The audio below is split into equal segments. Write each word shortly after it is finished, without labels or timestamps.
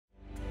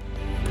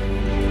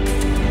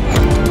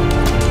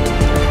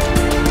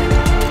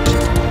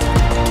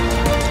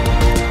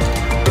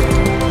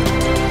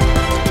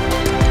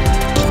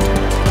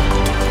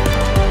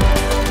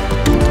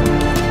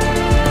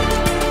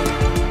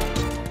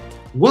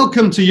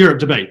Welcome to Europe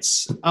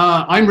Debates.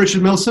 I'm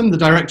Richard Milsom, the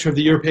Director of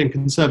the European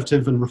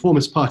Conservative and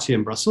Reformist Party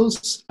in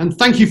Brussels, and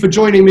thank you for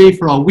joining me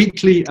for our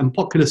weekly and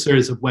popular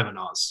series of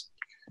webinars.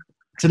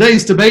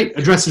 Today's debate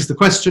addresses the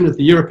question of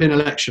the European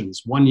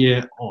elections 1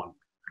 year on.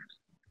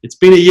 It's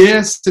been a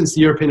year since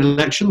the European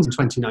elections in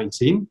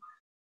 2019,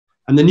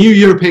 and the new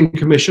European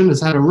Commission has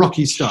had a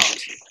rocky start.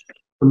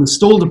 From the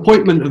stalled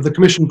appointment of the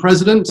Commission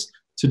President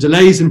to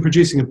delays in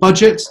producing a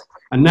budget,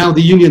 and now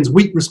the Union's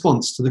weak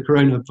response to the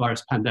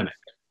coronavirus pandemic.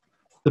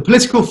 The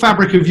political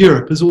fabric of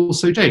Europe has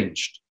also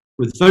changed,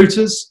 with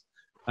voters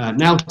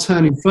now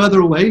turning further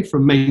away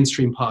from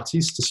mainstream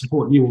parties to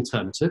support new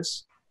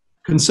alternatives.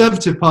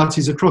 Conservative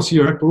parties across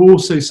Europe are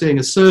also seeing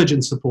a surge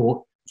in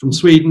support from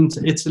Sweden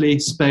to Italy,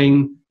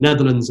 Spain,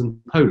 Netherlands and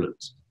Poland.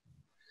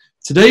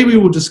 Today we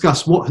will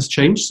discuss what has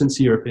changed since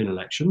the European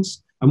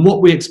elections and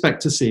what we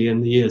expect to see in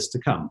the years to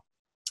come.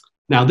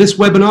 Now, this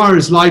webinar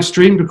is live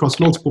streamed across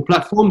multiple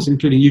platforms,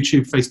 including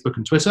YouTube, Facebook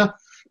and Twitter,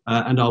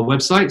 and our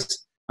website.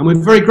 And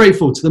we're very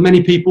grateful to the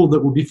many people that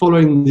will be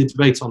following the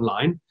debate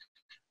online.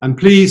 And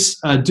please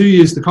do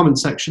use the comment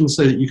section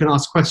so that you can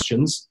ask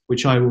questions,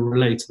 which I will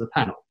relay to the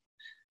panel.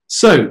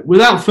 So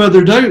without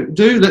further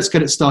ado, let's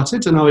get it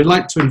started. And I would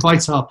like to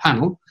invite our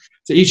panel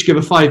to each give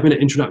a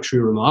 5-minute introductory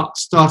remark,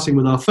 starting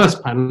with our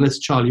first panelist,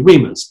 Charlie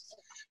Wiemers.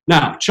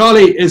 Now,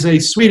 Charlie is a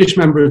Swedish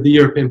member of the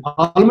European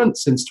Parliament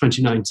since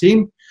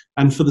 2019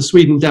 and for the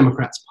Sweden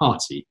Democrats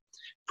Party.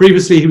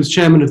 Previously, he was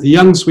chairman of the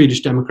Young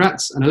Swedish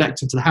Democrats and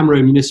elected to the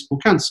Hamro Municipal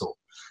Council.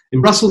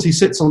 In Brussels, he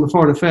sits on the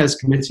Foreign Affairs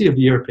Committee of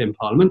the European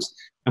Parliament,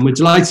 and we're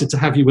delighted to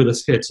have you with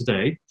us here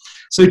today.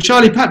 So,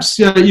 Charlie, perhaps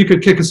you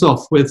could kick us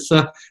off with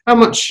how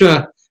much,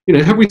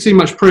 have we seen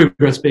much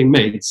progress being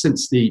made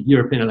since the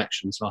European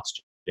elections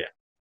last year?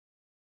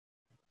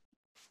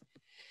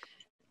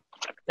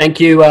 Thank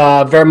you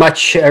very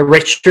much,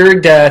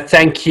 Richard.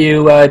 Thank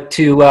you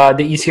to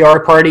the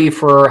ECR party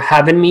for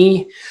having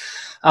me.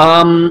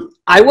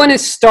 I want to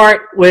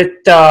start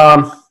with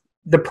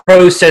the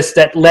process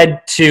that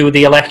led to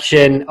the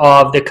election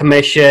of the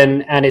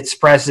Commission and its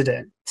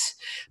president,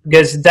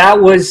 because that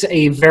was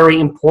a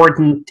very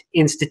important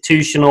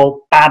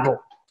institutional battle.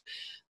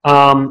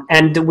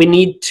 And we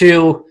need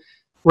to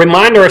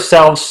remind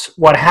ourselves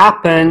what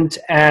happened,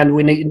 and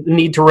we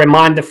need to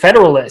remind the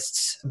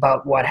Federalists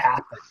about what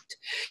happened.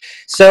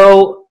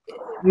 So,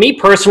 me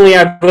personally,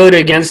 I voted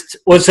against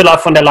Ursula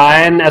von der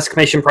Leyen as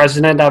Commission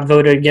President. I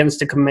voted against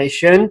the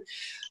Commission.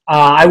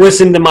 I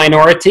was in the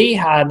minority.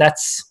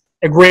 That's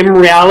a grim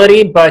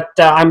reality, but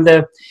I'm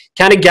the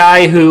kind of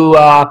guy who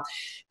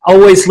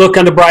always look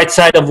on the bright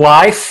side of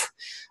life.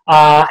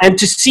 And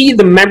to see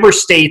the member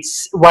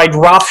states ride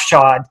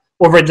roughshod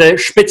over the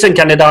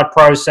Spitzenkandidat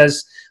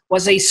process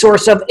was a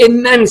source of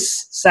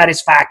immense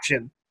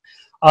satisfaction,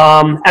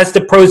 as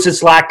the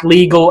process lacked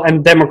legal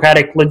and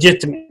democratic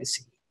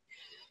legitimacy.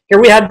 Here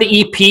we had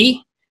the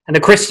EP and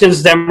the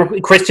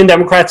Christian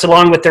Democrats,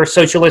 along with their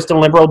socialist and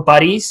liberal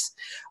buddies,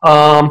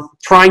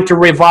 trying to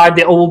revive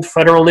the old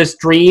federalist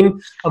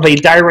dream of a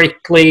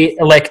directly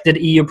elected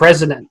EU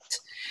president.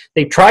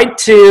 They tried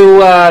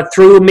to,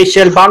 through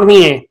Michel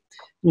Barnier,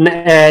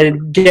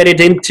 get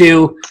it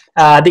into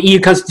the EU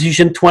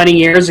constitution 20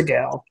 years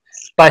ago,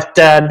 but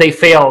they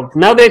failed.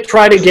 Now they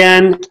tried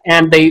again,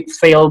 and they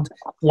failed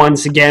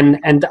once again,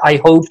 and I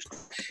hope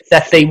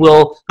that they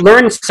will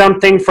learn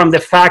something from the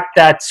fact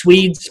that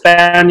Swedes,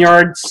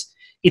 Spaniards,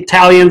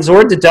 Italians,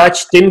 or the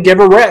Dutch didn't give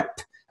a rip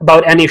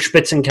about any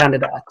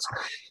Spitzenkandidat.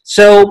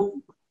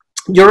 So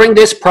during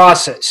this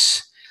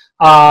process,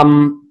 I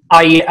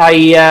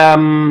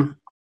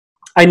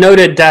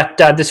noted that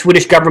the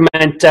Swedish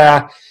government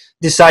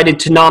decided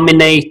to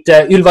nominate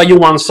Ylva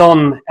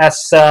Johansson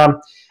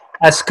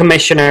as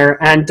commissioner,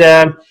 and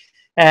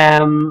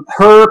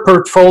her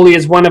portfolio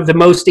is one of the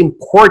most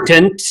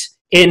important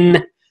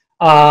in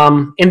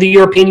the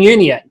European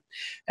Union.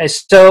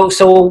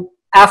 So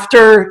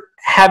after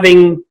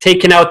having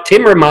taken out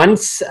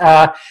Timmermans,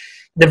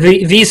 the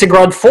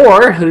Visegrad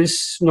 4,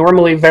 who's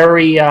normally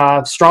very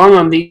strong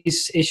on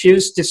these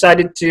issues,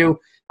 decided to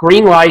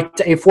greenlight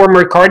a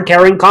former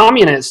card-carrying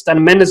communist and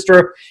a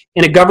minister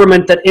in a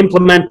government that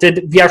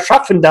implemented Wir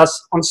schaffen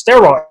das on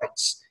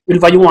steroids,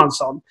 Ylva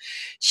Johansson.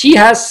 She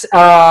has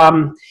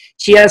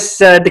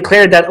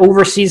declared that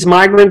overseas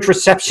migrant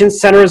reception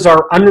centers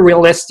are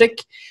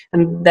unrealistic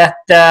and that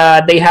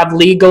they have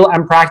legal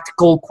and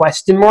practical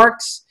question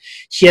marks.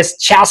 She has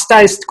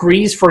chastised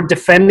Greece for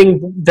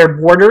defending their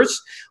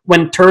borders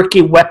when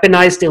Turkey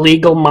weaponized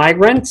illegal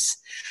migrants.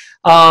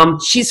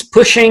 She's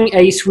pushing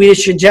a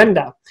Swedish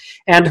agenda,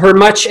 and her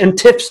much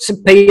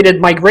anticipated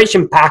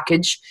migration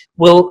package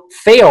will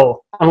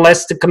fail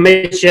unless the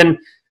Commission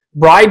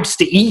bribes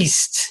the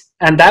East,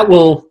 and that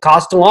will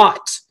cost a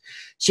lot.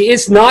 She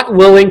is not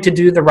willing to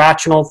do the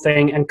rational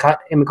thing and cut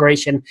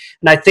immigration,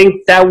 and I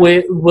think that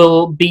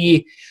will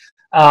be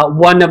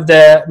one of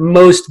the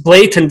most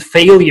blatant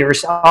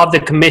failures of the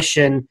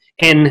Commission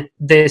in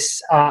this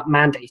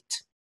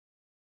mandate.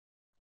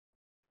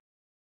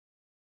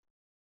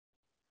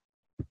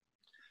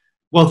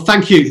 Well,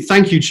 thank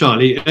you,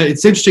 Charlie.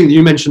 It's interesting that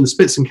you mentioned the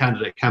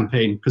Spitzenkandidat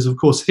campaign, because of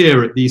course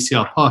here at the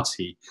ECR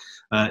party,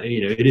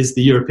 it is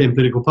the European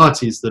political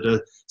parties that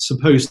are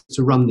supposed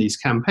to run these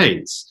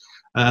campaigns.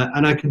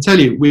 And I can tell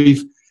you,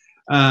 we've,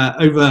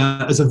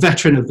 as a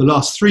veteran of the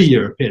last 3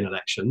 European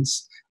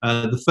elections,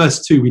 the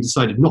first 2 we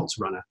decided not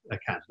to run a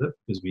candidate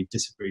because we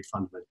disagreed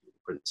fundamentally with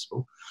the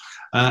principle.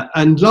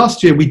 And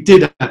last year we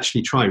did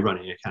actually try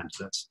running a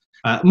candidate,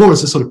 more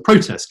as a sort of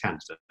protest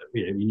candidate.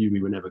 We knew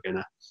we were never going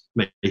to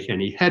make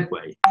any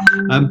headway.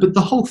 But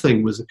the whole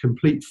thing was a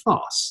complete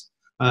farce.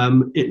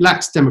 It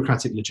lacks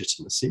democratic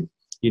legitimacy.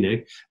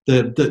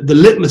 The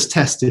litmus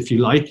test, if you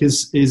like,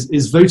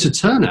 is voter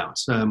turnout,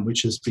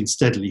 which has been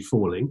steadily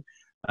falling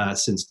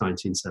since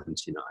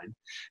 1979.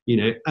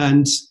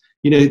 And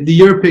the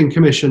European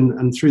Commission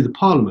and through the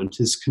Parliament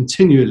is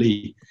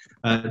continually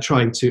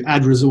trying to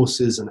add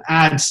resources and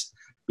add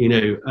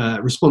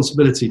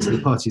responsibility to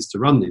the parties to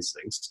run these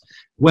things,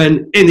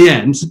 when in the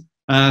end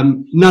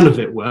none of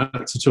it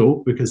worked at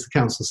all because the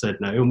council said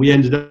no, and we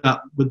ended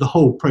up with the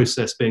whole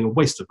process being a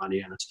waste of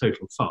money and a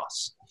total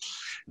farce.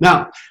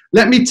 Now,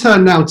 let me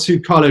turn now to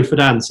Carlo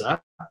Fidanza,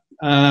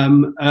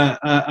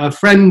 a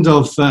friend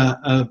of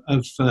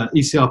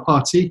ECR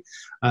party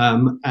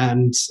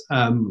and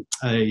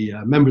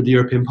a member of the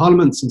European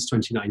Parliament since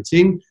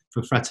 2019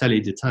 for Fratelli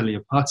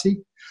d'Italia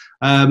party.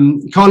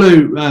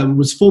 Carlo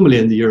was formerly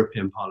in the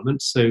European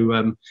Parliament,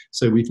 so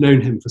we've known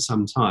him for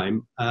some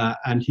time,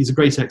 and he's a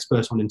great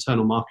expert on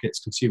internal markets,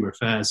 consumer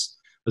affairs,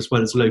 as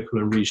well as local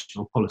and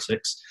regional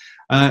politics.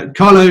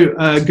 Carlo,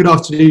 good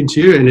afternoon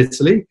to you in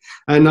Italy,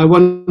 and I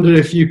wondered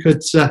if you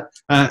could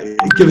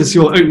give us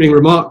your opening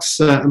remarks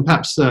and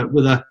perhaps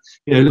with a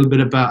little bit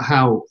about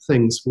how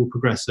things will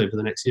progress over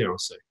the next year or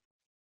so.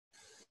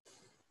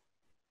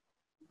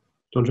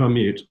 Don't try and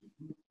mute.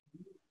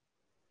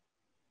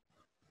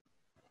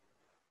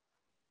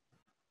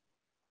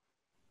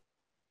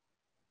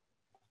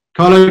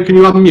 Carlo, can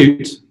you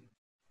unmute?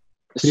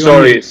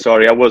 Sorry,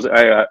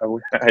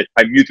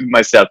 I muted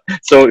myself.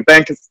 So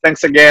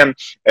thanks again,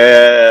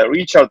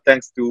 Richard.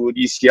 Thanks to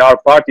the ECR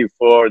party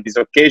for this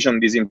occasion,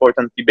 this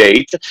important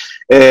debate.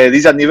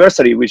 This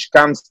anniversary, which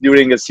comes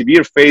during a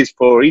severe phase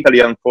for Italy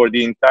and for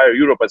the entire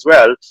Europe as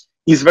well,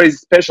 is very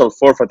special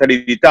for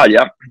Fratelli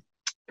d'Italia,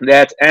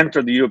 that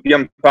entered the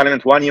European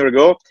Parliament 1 year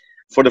ago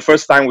for the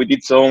first time with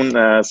its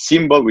own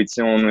symbol, with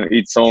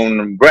its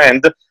own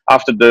brand,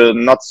 after the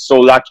not so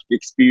lucky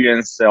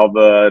experience of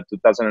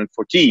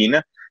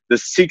 2014. The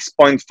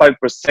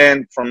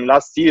 6.5% from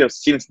last year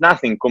seems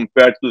nothing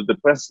compared to the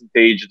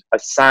percentage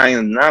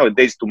assigned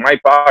nowadays to my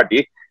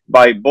party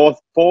by both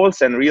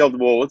polls and real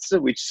votes,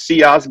 which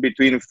see us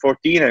between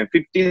 14 and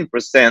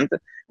 15%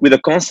 with a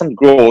constant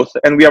growth,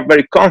 and we are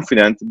very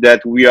confident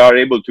that we are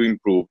able to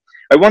improve.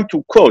 I want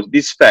to quote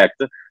this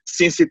fact,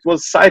 since it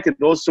was cited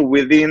also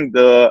within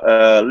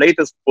the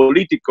latest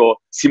Politico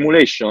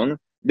simulation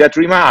that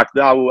remarked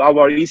how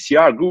our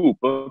ECR group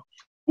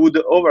would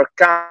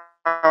overcome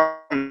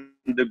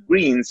the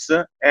Greens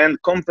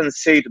and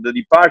compensate the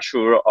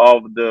departure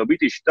of the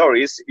British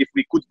Tories if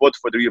we could vote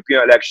for the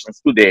European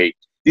elections today.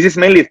 This is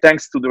mainly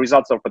thanks to the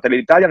results of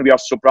Fratelli d'Italia, and we are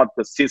so proud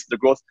to assist the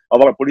growth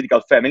of our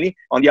political family.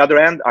 On the other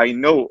hand, I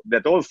know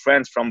that all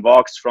friends from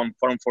Vox, from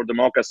Forum for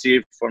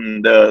Democracy,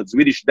 from the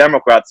Swedish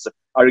Democrats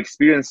are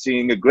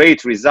experiencing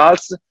great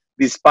results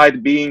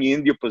despite being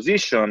in the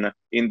opposition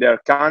in their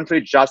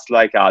country, just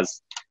like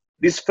us.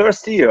 This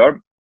first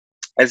year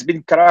has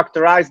been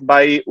characterized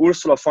by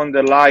Ursula von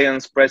der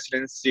Leyen's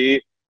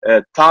presidency,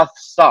 tough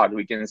start,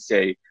 we can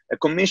say. A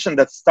commission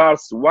that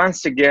starts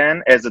once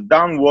again as a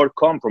downward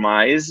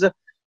compromise,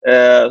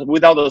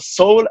 without a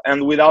soul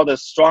and without a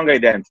strong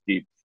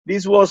identity.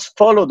 This was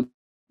followed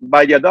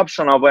by the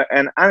adoption of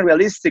an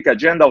unrealistic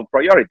agenda of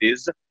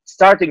priorities,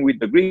 starting with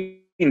the Green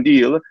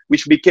Deal,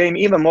 which became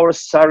even more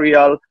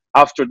surreal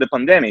after the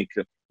pandemic.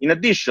 In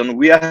addition,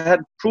 we had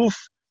proof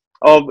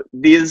of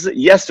this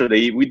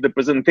yesterday with the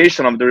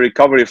presentation of the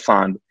Recovery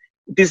Fund.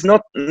 It is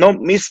no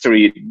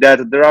mystery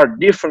that there are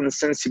different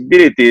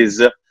sensibilities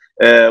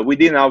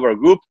within our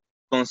group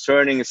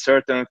concerning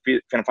certain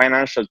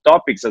financial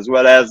topics, as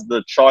well as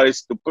the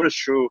choice to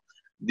pursue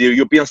the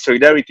European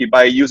solidarity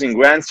by using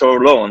grants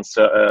or loans.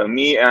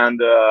 Me and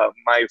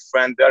my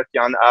friend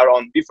Berkian are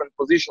on different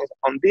positions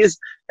on this,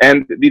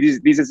 and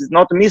this is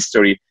not a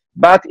mystery.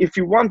 But if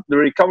you want the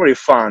recovery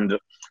fund,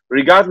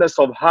 regardless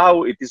of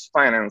how it is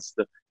financed,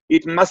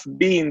 it must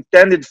be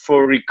intended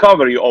for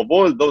recovery of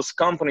all those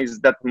companies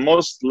that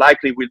most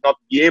likely will not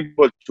be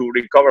able to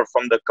recover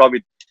from the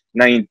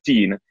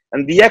COVID-19.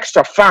 And the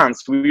extra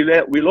funds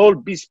will all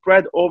be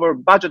spread over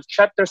budget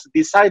chapters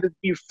decided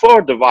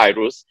before the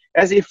virus,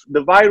 as if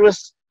the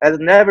virus had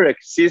never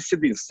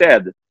existed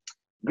instead.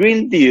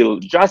 Green Deal,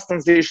 Just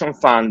Transition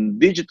Fund,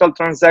 digital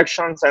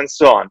transactions, and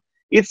so on.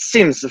 It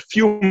seems a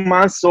few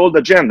months old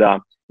agenda,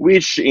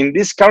 which in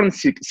this current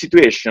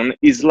situation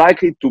is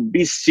likely to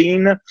be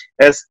seen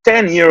as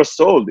 10 years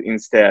old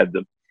instead.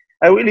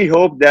 I really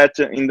hope that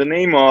in the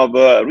name of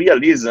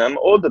realism,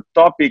 all the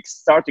topics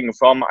starting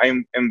from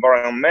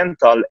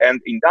environmental and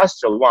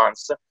industrial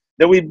ones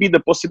there will be the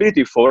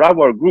possibility for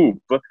our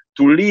group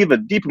to leave a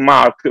deep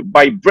mark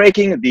by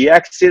breaking the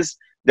axis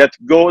that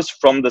goes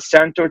from the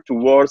center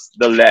towards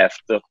the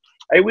left.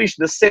 I wish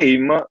the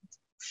same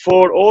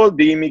for all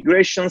the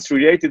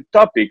immigrations-related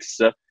topics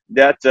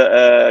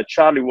that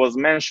Charlie was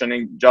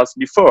mentioning just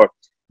before.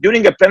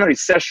 During a plenary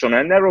session,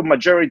 a narrow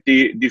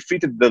majority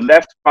defeated the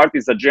left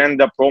party's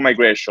agenda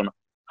pro-migration.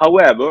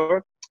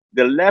 However,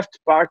 the left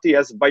party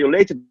has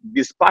violated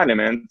this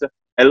parliament,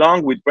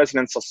 along with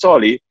President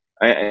Sassoli,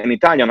 an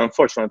Italian,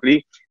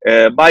 unfortunately,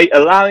 by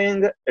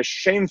allowing a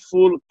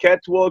shameful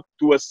catwalk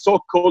to a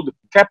so-called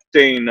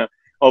captain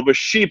of a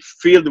ship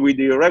filled with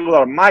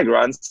irregular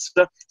migrants,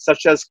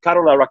 such as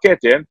Carola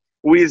Rackete,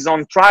 who is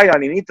on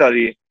trial in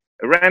Italy,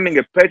 ramming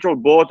a patrol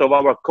boat of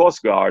our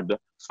Coast Guard.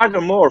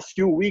 Furthermore, a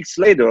few weeks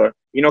later,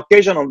 in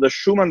occasion of the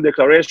Schuman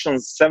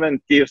Declaration's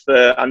 70th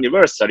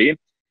anniversary,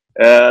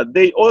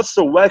 they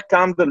also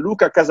welcomed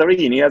Luca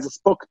Casarini as a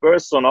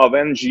spokesperson of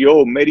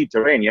NGO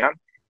Mediterranean,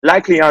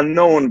 likely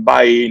unknown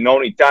by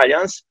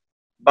non-Italians,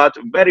 but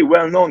very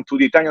well known to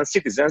the Italian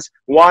citizens,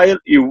 while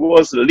he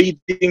was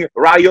leading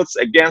riots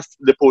against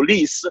the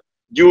police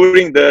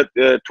during the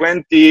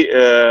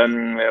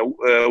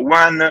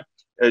 21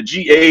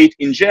 G8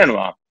 in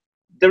Genoa.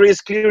 There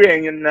is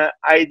clearly an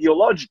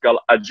ideological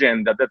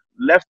agenda that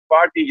left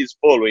party is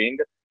following,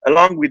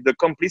 along with the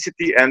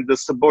complicity and the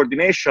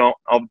subordination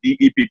of the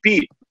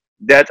EPP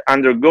that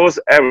undergoes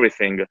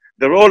everything.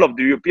 The role of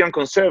the European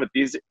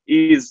conservatives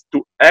is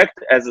to act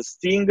as a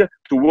sting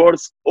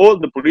towards all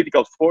the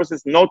political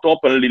forces, not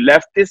openly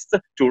leftist,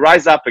 to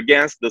rise up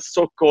against the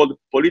so-called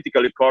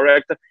politically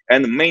correct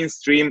and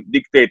mainstream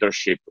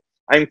dictatorship.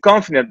 I'm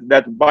confident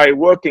that by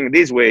working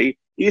this way,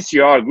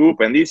 ECR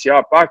group and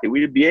ECR party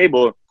will be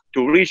able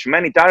to reach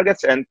many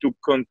targets and to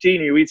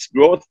continue its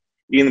growth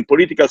in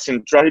political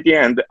centrality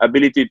and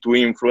ability to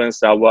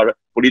influence our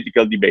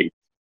political debate.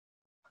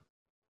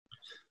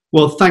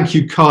 Well, thank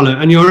you, Carlo.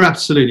 And you're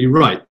absolutely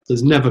right.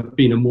 There's never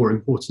been a more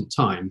important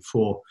time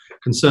for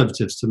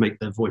Conservatives to make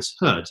their voice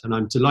heard. And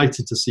I'm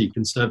delighted to see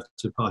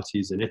Conservative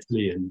parties in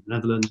Italy and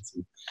Netherlands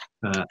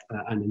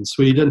and in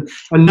Sweden,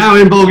 and now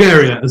in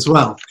Bulgaria as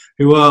well,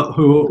 who are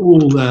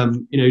all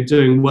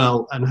doing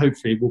well, and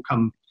hopefully will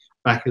come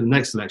back in the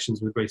next elections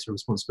with greater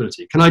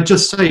responsibility. Can I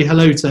just say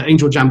hello to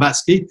Angel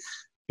Jambatsky,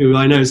 who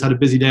I know has had a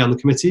busy day on the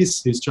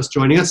committees, who's just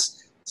joining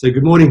us. So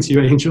good morning to you,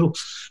 Angel.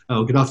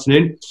 Oh, good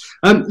afternoon.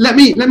 Let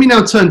me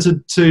now turn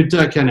to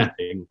Dirk-Jan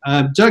Epping.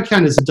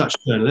 Dirk-Jan is a Dutch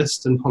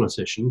journalist and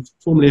politician,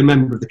 formerly a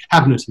member of the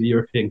cabinet of the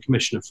European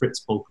Commissioner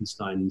Frits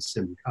Bolkestein and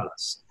Sim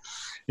Kallas.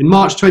 In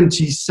March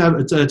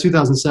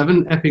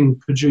 2007,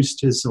 Epping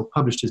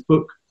published his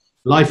book,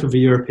 Life of a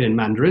European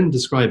Mandarin,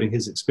 describing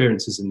his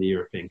experiences in the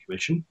European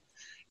Commission.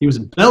 He was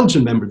a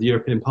Belgian member of the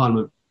European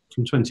Parliament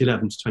from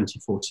 2011 to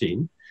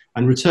 2014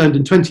 and returned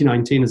in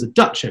 2019 as a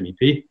Dutch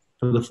MEP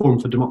for the Forum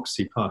for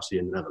Democracy Party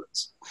in the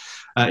Netherlands.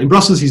 In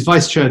Brussels, he's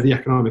Vice Chair of the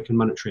Economic and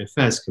Monetary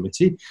Affairs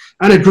Committee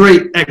and a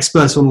great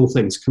expert on all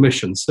things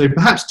Commission. So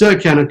perhaps,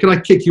 Dirk-Jan, could I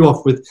kick you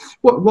off with,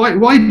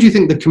 why do you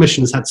think the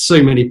Commission has had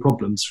so many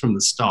problems from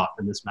the start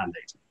in this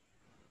mandate?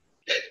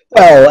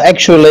 Well,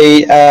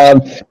 actually,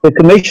 the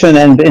Commission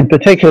and in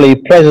particularly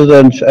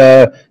President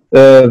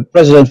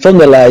von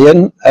der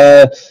Leyen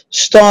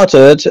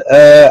started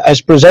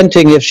as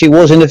presenting if she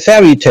was in a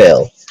fairy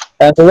tale.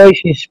 And the way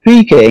she's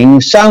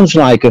speaking sounds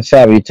like a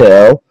fairy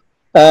tale,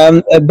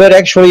 but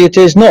actually it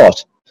is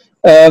not.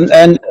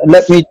 And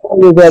let me tell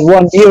you that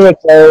 1 year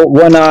ago,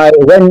 when I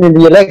won in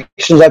the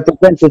elections, I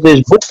presented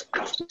this book,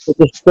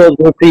 which is called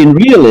European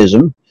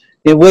Realism,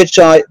 in which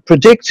I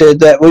predicted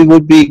that we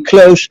would be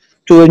close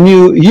to a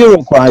new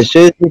euro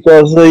crisis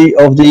because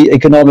of the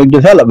economic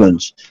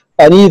developments.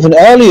 And even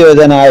earlier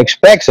than I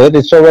expected,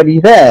 it's already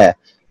there.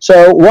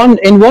 So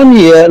in 1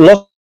 year,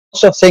 lots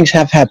of things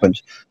have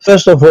happened.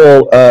 First of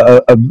all,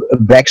 a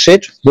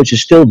Brexit, which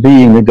is still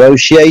being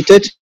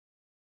negotiated.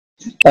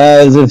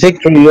 The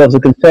victory of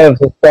the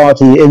Conservative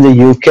Party in the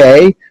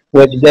UK,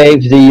 which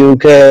gave the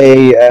UK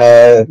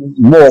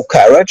more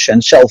courage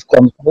and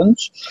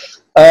self-confidence.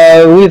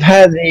 We've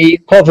had the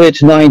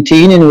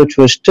COVID-19, in which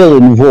we're still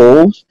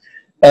involved.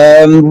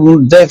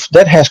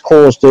 That has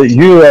caused the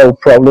euro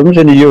problems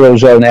in the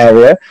eurozone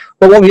area.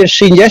 But what we have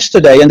seen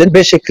yesterday, and that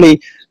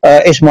basically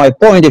is my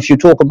point, if you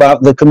talk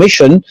about the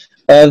Commission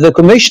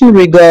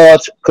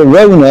regards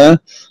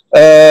Corona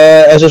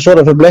as a sort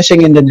of a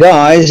blessing in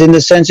disguise, in the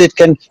sense it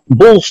can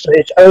bolster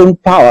its own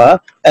power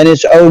and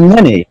its own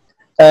money.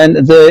 And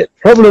the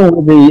problem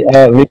with the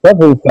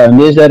recovery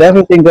fund is that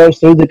everything goes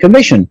through the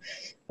Commission.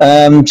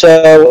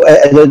 So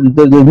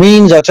the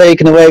means are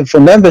taken away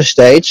from member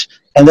states,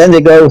 and then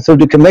they go through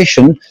the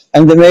Commission,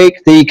 and they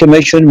make the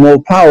Commission more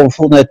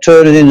powerful, and they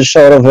turn it into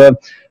sort of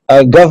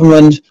a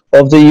government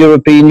of the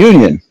European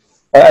Union.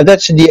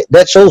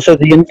 That's also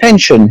the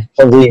intention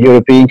of the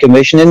European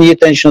Commission and the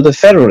intention of the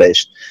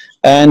federalists.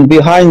 And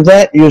behind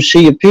that, you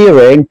see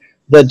appearing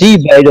the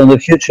debate on the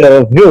future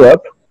of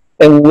Europe,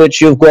 in which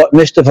you've got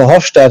Mr.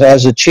 Verhofstadt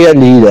as a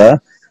cheerleader,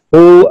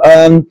 who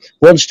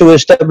wants to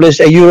establish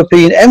a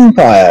European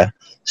empire.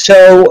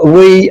 So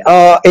we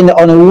are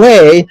on a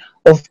way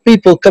of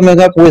people coming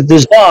up with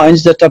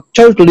designs that are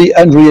totally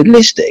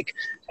unrealistic.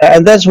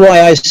 And that's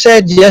why I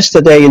said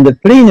yesterday in the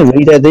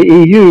plenary that the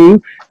EU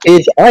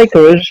is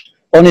Icarus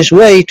on his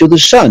way to the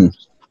sun.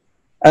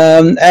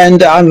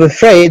 And I'm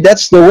afraid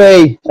that's the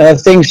way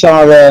things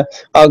are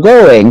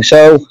going.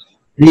 So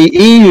the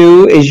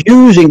EU is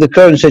using the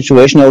current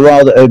situation, or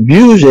rather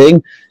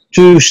abusing,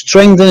 to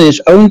strengthen its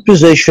own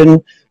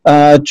position,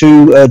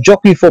 to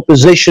jockey for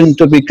position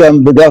to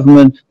become the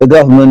government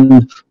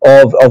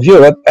of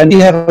Europe. And we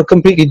have a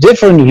completely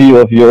different view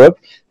of Europe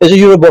as a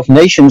Europe of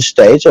nation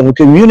states, of a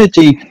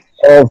community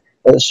of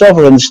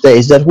sovereign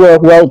states that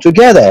work well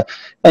together.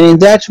 And in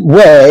that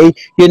way,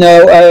 you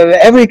know,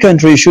 every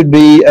country should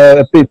be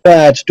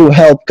prepared to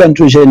help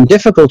countries in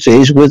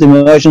difficulties with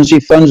emergency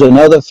funds and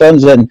other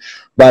funds and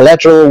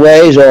bilateral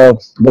ways, or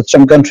with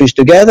some countries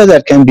together,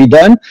 that can be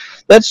done.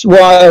 That's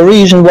why a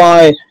reason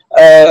why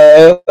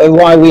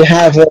we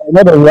have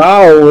another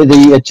row with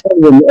the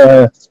Italian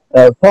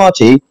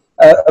party,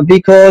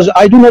 because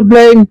I do not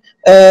blame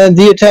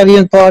the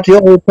Italian party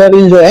or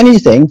Italians or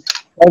anything.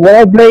 What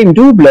I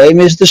do blame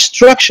is the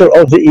structure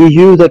of the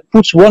EU that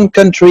puts one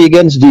country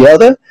against the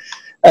other,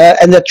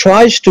 and that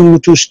tries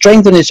to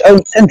strengthen its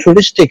own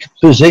centralistic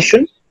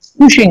position,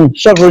 pushing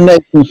sovereign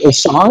nations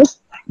aside,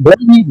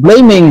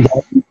 blaming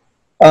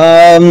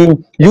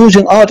them,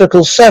 using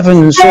Article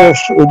 7,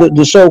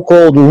 the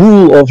so-called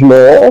rule of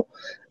law,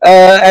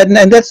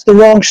 and that's the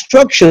wrong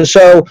structure.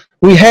 So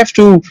we have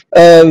to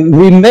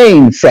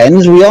remain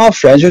friends. We are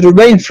friends. We have to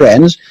remain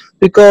friends,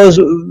 because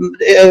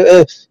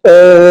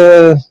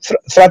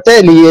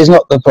fratelli is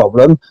not the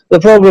problem. The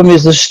problem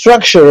is the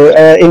structure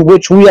in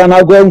which we are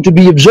now going to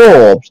be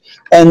absorbed.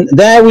 And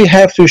there we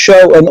have to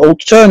show an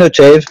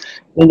alternative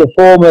in the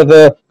form of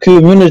a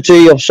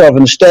community of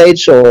sovereign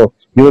states, or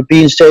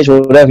European states, or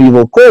whatever you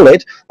will call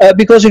it,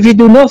 because if you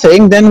do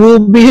nothing, then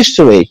we'll be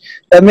history.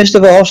 Mr.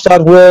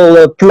 Verhofstadt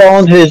will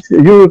plant his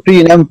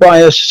European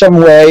empire some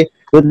way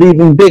with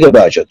even bigger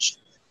budgets.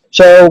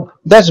 So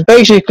that's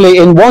basically,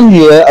 in 1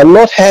 year, a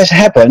lot has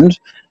happened,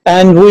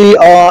 and we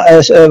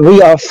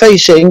are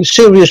facing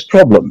serious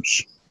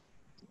problems.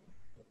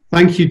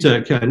 Thank you,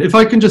 Dirk. And if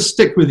I can just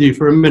stick with you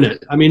for a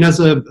minute, I mean, as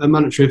a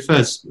monetary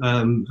affairs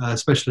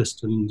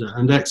specialist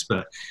and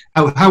expert,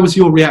 how was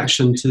your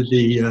reaction to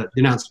the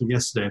announcement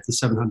yesterday of the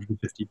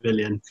 750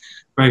 billion,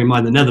 bearing in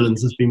mind the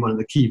Netherlands has been one of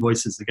the key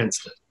voices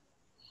against it?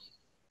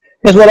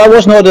 Yes, well, I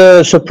was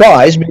not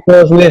surprised,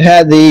 because we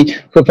had the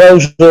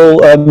proposal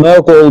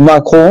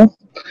Merkel-Macron,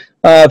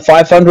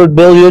 500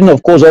 billion.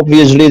 Of course,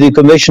 obviously, the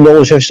Commission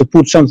always has to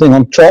put something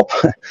on top,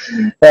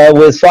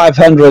 with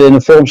 500 in the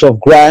forms of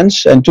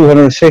grants and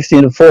 250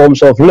 in the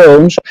forms of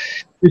loans.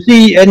 You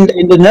see, in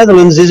the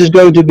Netherlands, this is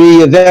going to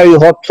be a very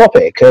hot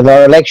topic.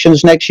 There are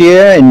elections next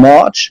year in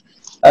March.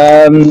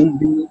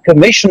 The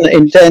Commission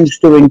intends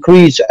to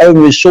increase own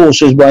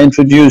resources by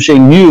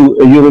introducing new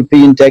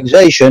European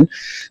taxation,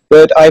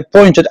 but I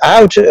pointed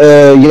out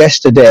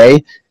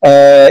yesterday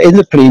in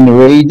the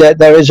plenary that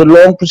there is a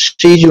long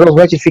procedure of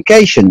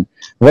ratification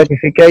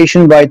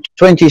by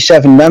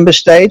 27 member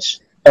states,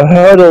 a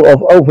hurdle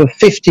of over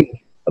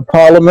 50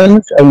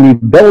 parliaments. Only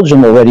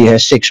Belgium already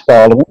has 6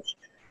 parliaments,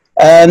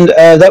 and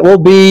that will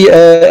be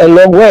a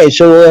long way.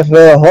 So we'll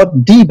have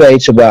hot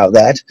debates about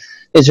that.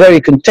 It's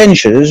very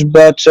contentious,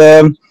 but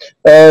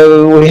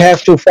we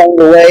have to find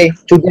a way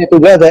to get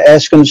together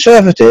as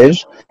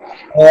conservatives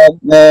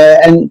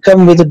and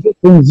come with a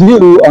different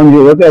view on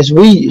Europe as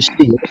we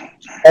see it,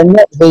 and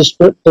not this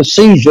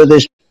procedure,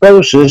 this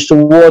process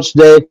towards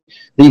the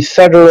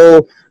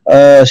federal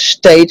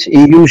state,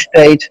 EU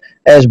state,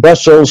 as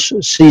Brussels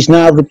sees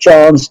now the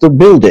chance to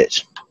build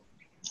it.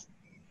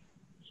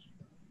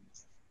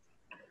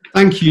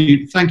 Thank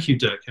you,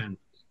 Dirk.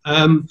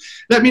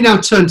 Let me now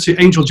turn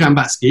to Angel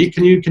Jambatsky.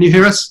 Can you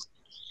hear us,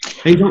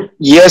 Angel?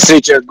 Yes,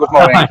 Richard. Good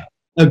morning. Hi.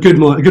 Good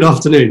morning. Good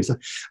afternoon. So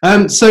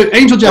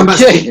Angel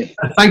Jambatsky,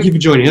 thank you for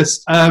joining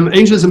us.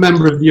 Angel is a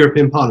member of the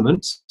European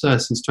Parliament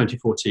since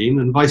 2014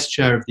 and vice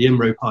chair of the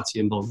IMRO party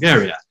in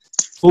Bulgaria.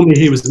 Formerly,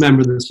 he was a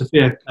member of the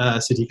Sofia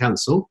City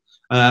Council.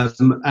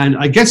 And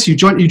I guess you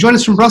join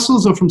us from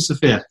Brussels or from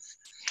Sofia?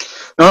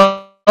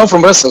 No,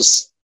 from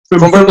Brussels.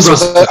 From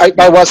Brussels.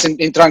 I was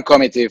in Trunk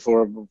committee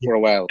for a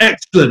while.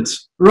 Excellent.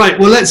 Right.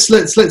 Well, let's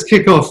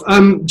kick off.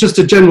 Just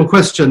a general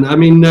question. I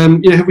mean,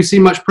 have we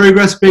seen much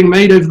progress being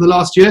made over the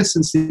last year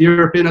since the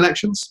European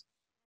elections?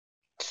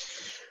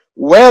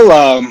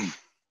 Well,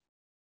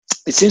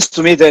 it seems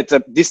to me that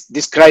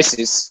this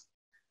crisis,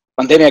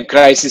 pandemic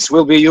crisis,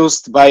 will be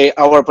used by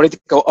our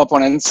political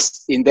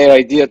opponents in their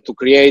idea to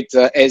create,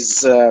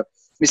 as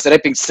Mr.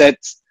 Epping said,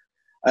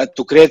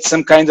 to create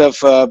some kind of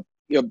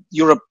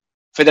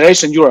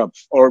Federation Europe,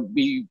 or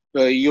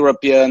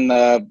European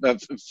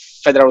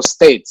federal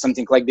state,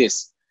 something like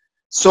this.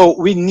 So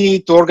we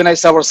need to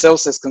organize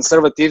ourselves as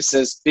conservatives,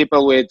 as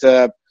people with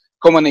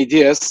common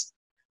ideas,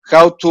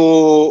 how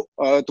to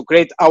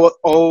create our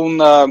own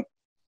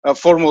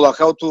formula,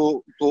 how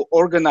to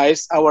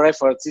organize our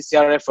efforts,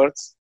 ECR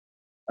efforts,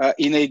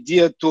 in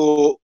idea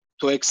to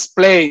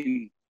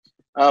explain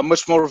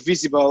much more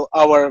visible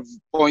our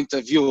point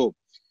of view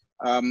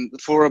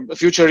for a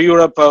future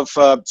Europe of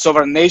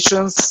sovereign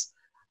nations,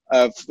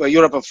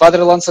 Europe of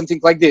fatherland, something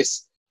like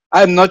this.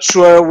 I'm not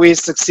sure we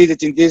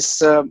succeeded in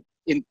this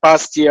in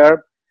past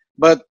year,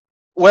 but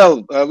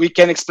well, we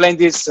can explain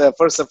this.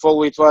 First of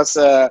all, it was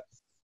a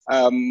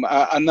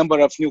number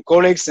of new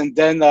colleagues, and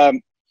then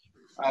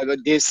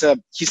this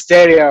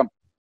hysteria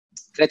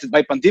created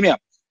by pandemic.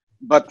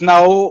 But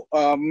now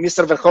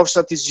Mr.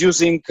 Verhofstadt is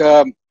using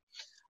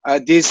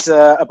this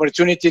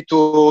opportunity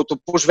to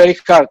push very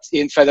hard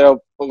in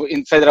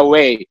federal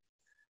way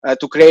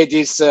to create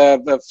this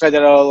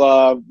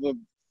federal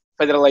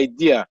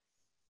idea.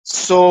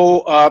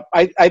 So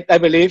I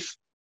believe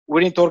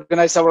we need to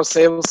organize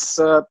ourselves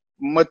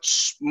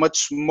much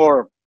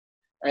more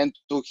and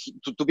to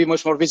be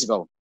much more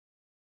visible.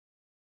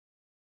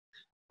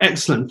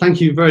 Excellent.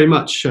 Thank you very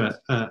much,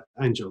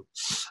 Angel.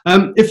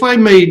 If I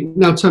may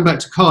now turn back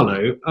to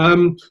Carlo,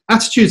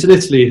 attitudes in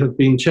Italy have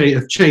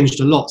changed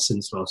a lot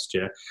since last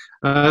year.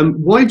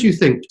 Why do you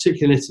think,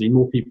 particularly in Italy,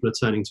 more people are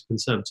turning to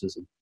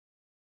conservatism?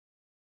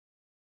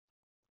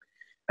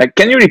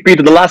 Can you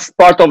repeat the last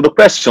part of the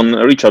question,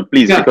 Richard,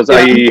 please? Yeah, because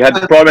I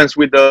had problems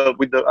with the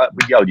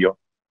audio.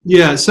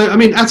 Yeah, so I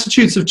mean,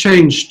 attitudes have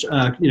changed,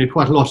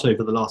 quite a lot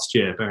over the last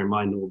year. Bear in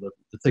mind all the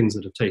things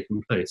that have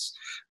taken place.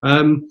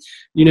 Why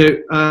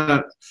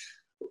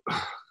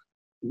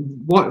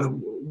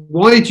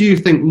do you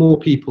think more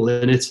people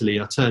in Italy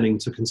are turning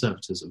to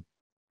conservatism?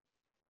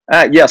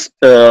 Yes,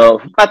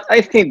 but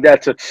I think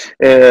that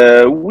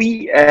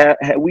we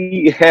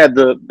had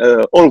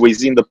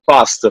always in the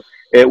past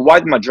a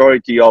wide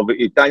majority of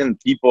Italian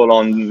people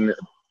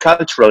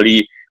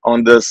culturally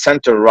on the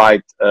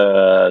center-right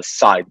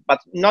side, but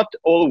not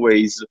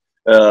always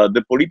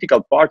the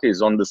political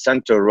parties on the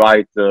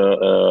center-right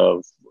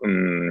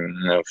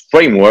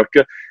framework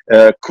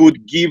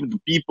could give the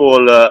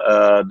people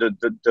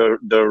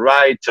the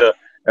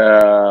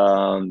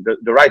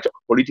right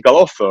political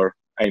offer.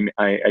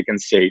 I can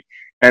say,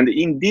 and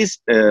in this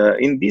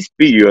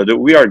period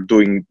we are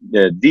doing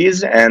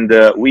this, and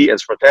we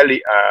as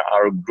Fratelli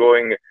are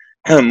growing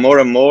more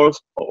and more,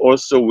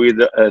 also with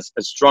a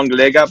strong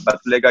Lega,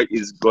 but Lega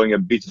is going a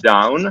bit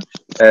down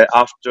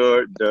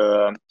after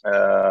the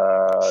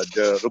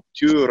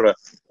rupture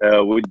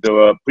with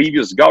the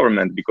previous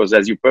government, because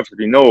as you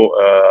perfectly know,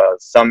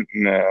 some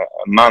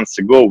months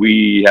ago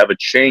we have a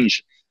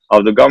change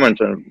of the government.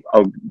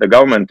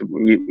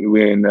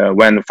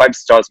 When Five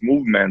Stars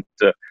movement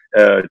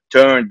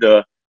turned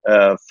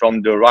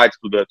from the right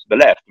to the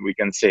left, we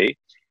can say,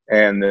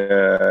 and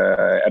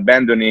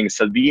abandoning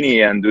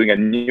Salvini and doing a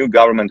new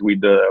government with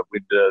the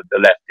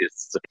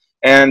leftists.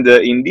 And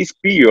in this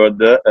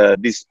period,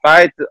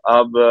 despite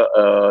of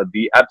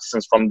the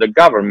absence from the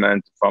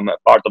government from a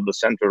part of the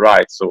center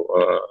right, so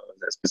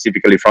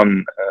specifically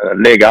from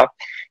Lega,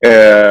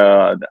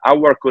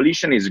 our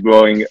coalition is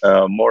growing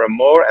more and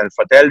more, and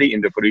Fratelli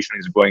in the coalition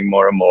is growing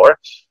more and more.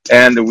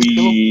 And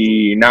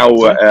we now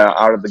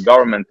are the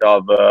government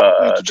of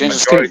the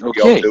majority of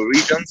the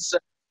regions,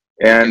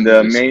 and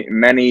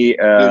many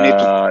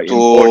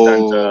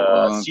important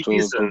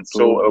cities, and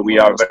so we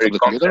are very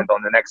confident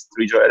on the next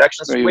regional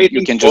elections,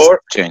 waiting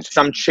for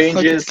some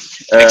changes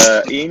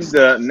in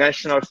the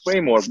national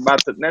framework.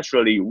 But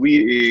naturally,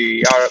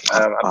 we are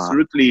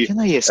absolutely can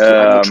I ask you,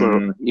 I'm not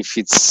sure if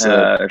it's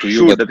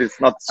sure that it's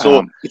not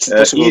so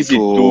easy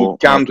to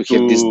come to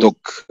have this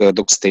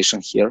dock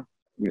station here.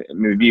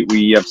 Maybe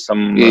we have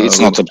some. It's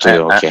not up to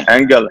you. Okay.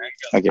 Angel.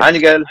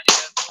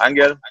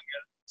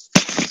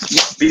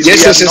 Please,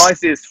 yes.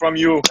 Noises from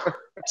you.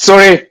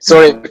 Sorry.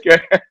 Okay.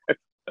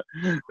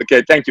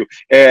 Okay, thank you.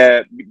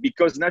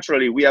 Because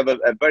naturally we have a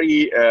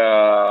very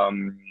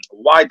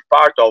wide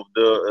part of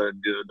the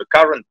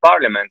current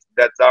parliament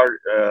that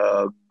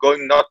are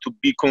going not to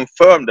be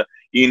confirmed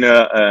in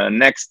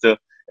next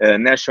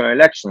national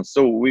elections.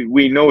 So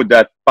we know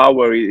that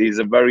power is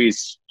a very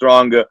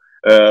strong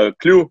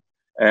clue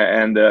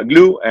and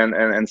glue,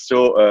 and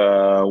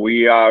so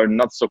we are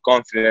not so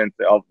confident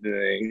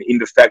in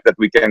the fact that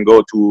we can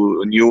go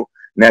to new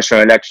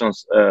national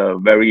elections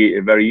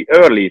very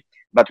early.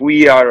 But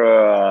we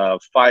are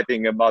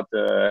fighting about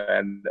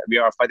and we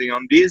are fighting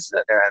on this,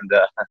 and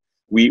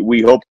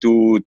we hope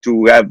to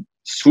have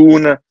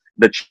soon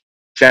the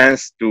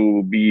chance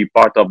to be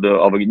part of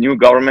a new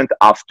government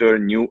after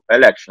new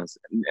elections.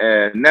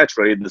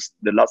 Naturally,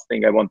 the last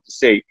thing I want to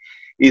say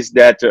is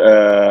that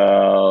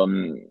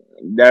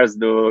there's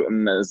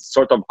the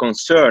sort of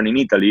concern in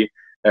Italy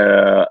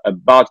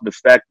about the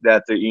fact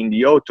that in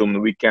the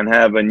autumn we can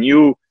have a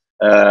new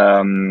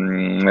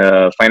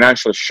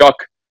financial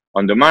shock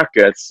on the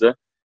markets,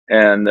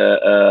 and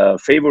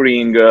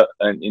favoring a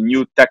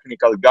new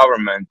technical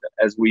government,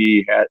 as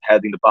we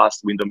had in the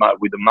past with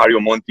the Mario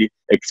Monti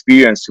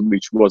experience,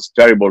 which was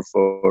terrible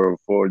for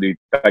the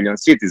Italian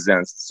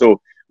citizens.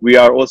 So we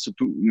have also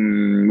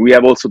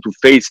to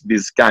face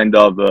this kind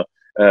of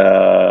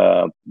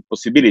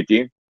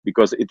possibility,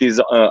 because it is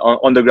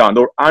on the ground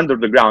or under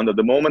the ground at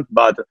the moment,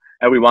 but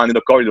everyone in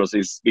the corridors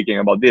is speaking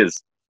about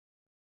this.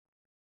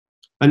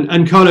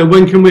 And Carlo,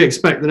 when can we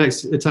expect the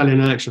next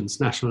Italian elections,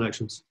 national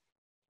elections?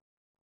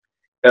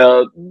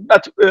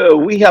 But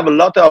we have a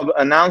lot of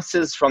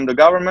announcements from the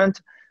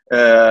government,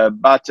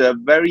 but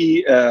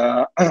very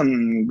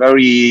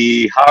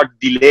very hard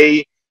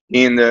delay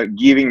in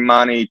giving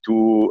money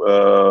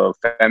to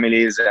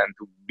families and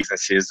to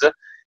businesses,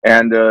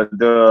 and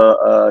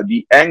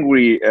the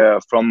angry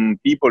from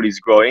people is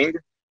growing,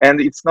 and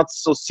it's not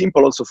so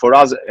simple also for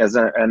us as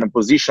an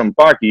opposition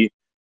party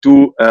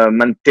to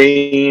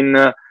maintain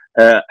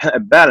a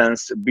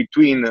balance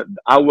between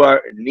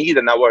our need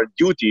and our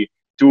duty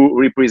to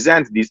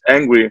represent this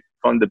angry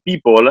from the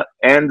people,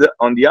 and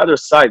on the other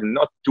side,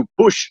 not to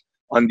push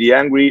on the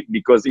angry,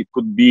 because it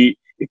could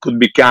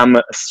become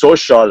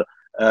social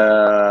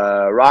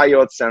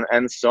riots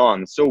and so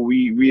on. So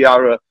we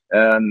are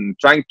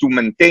trying to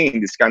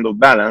maintain this kind of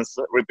balance,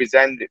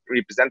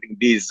 representing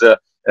these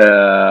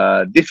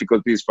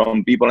difficulties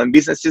from people and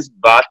businesses,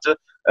 but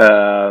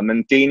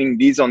maintaining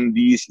this on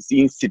this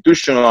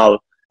institutional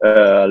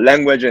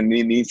language and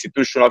in the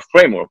institutional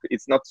framework.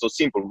 It's not so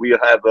simple. We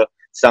have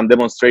some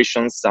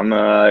demonstrations, some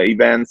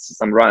events,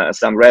 some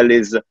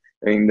rallies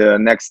in the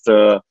next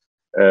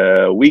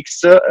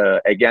weeks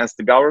against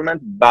the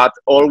government, but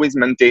always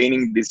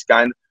maintaining this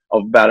kind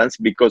of balance,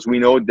 because we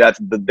know that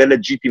the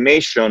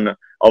delegitimation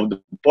of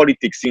the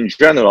politics in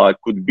general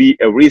could be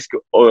a risk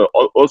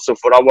also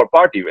for our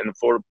party and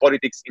for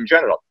politics in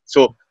general.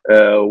 So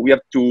we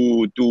have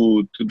to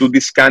do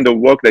this kind of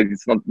work that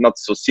it's not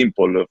so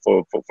simple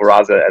for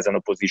us as an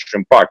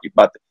opposition party,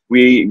 but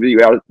we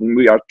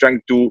are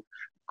trying to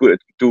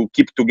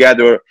keep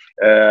together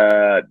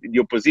the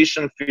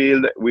opposition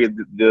field with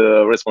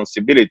the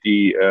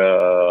responsibility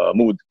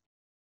mood.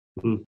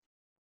 Mm-hmm.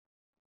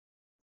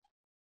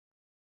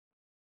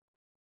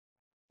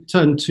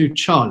 Turn to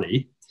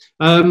Charlie.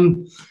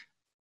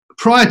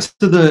 Prior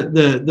to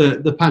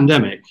the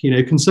pandemic,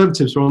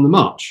 Conservatives were on the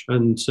march,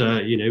 and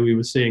we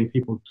were seeing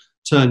people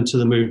turn to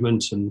the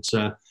movement, and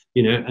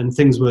and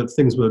things were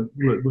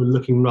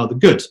looking rather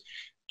good.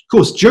 Of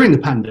course, during the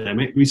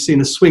pandemic, we've seen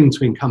a swing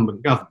to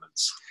incumbent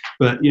governments,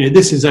 but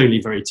this is only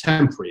very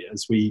temporary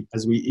as we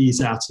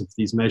ease out of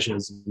these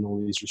measures and all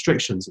these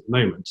restrictions at the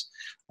moment.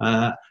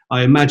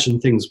 I imagine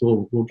things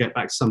will get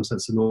back to some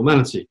sense of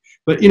normality.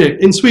 But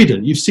in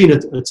Sweden, you've seen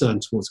a turn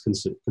towards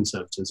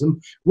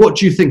conservatism. What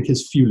do you think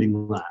is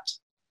fueling that?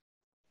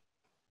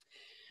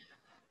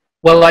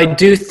 Well, I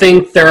do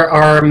think there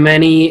are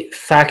many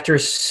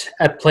factors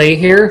at play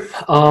here.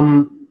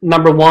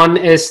 Number one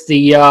is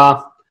the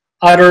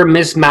utter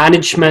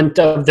mismanagement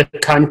of the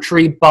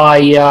country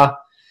by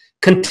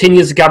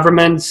continuous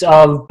governments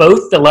of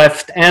both the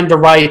left and the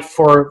right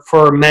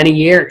for many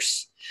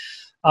years.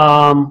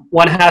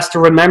 One has to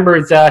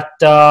remember that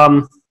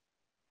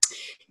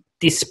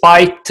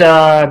despite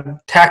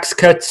tax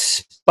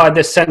cuts by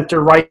the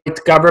center-right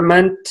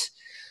government,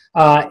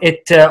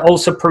 it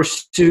also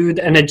pursued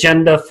an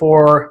agenda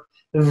for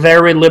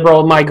very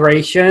liberal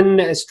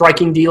migration,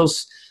 striking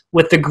deals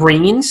with the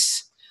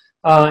Greens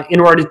in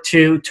order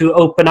to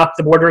open up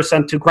the borders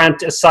and to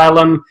grant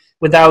asylum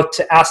without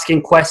asking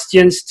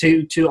questions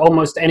to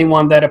almost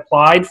anyone that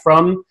applied,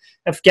 from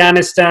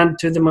Afghanistan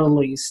to the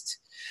Middle East.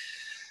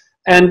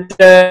 And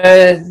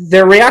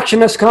the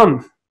reaction has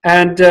come.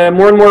 And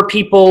more and more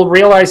people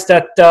realize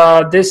that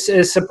this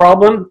is a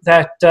problem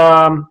that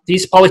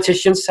these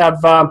politicians have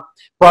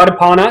brought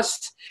upon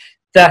us,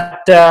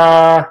 that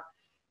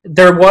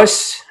there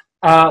was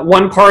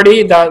one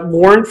party that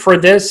warned for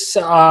this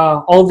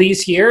all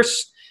these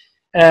years,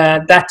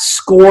 that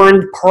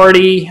scorned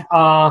party,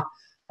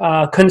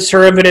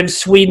 conservative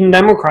Sweden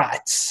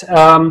Democrats.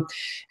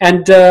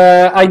 And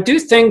I do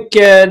think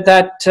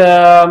that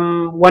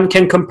one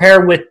can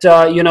compare with,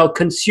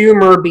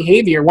 consumer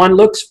behavior. One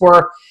looks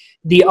for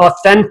the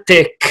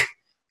authentic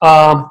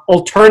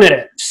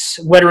alternatives,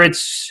 whether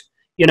it's,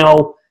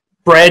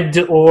 bread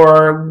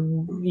or,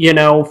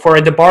 for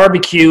the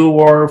barbecue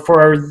or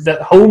for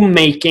the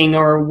homemaking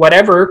or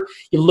whatever.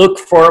 You look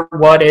for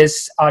what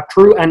is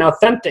true and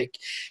authentic.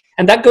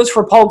 And that goes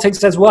for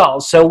politics as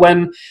well. So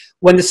when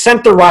the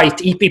center-right,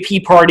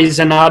 EPP parties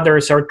and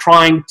others are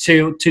trying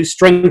to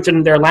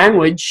strengthen their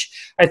language,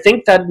 I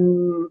think that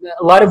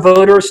a lot of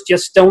voters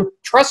just don't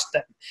trust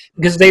them,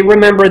 because they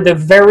remember the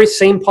very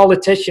same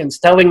politicians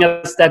telling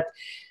us that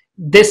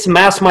this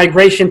mass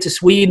migration to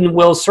Sweden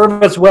will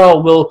serve us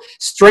well, will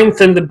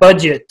strengthen the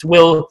budget,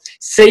 will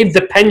save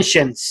the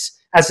pensions,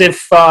 as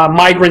if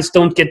migrants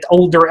don't get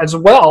older as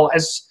well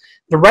as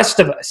the rest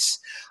of us.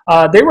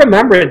 They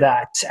remember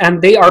that,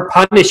 and they are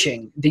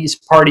punishing these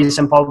parties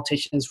and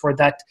politicians for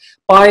that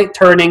by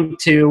turning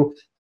to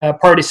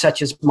parties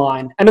such as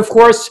mine. And of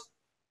course,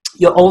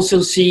 you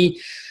also see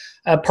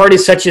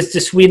parties such as the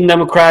Sweden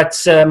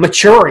Democrats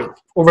maturing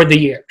over the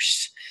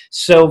years.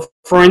 So,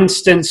 for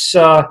instance,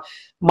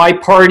 my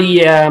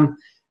party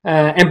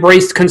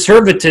embraced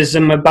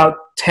conservatism about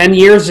 10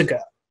 years ago,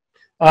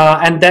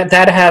 and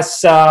that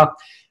has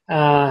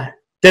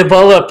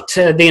developed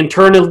the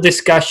internal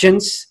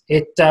discussions.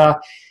 It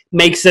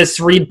makes us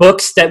read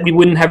books that we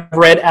wouldn't have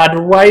read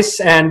otherwise.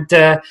 And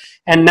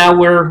now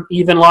we're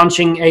even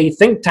launching a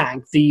think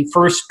tank, the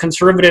first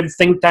conservative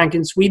think tank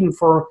in Sweden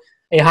for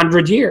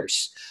 100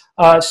 years.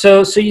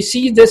 So you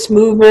see this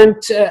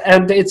movement,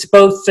 and it's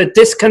both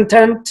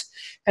discontent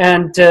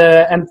and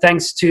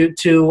thanks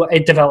to a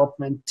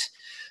development.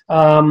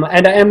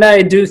 And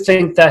I do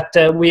think that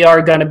we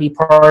are going to be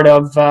part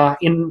of,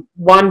 in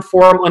one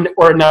form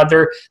or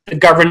another, the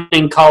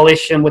governing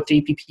coalition with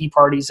the EPP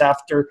parties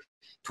after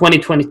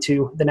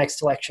 2022, the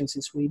next elections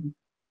in Sweden.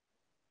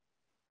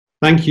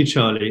 Thank you,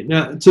 Charlie.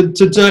 Now, to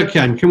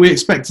Dirk-Jan, can we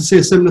expect to see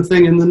a similar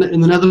thing in the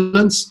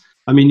Netherlands?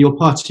 I mean, your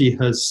party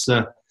has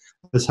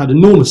had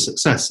enormous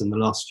success in the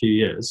last few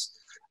years,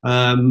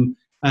 and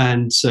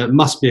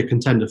must be a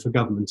contender for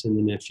government in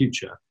the near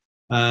future.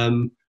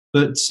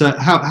 But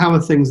how are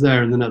things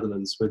there in the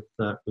Netherlands with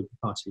the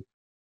party?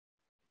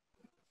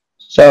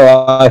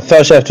 So I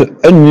first have to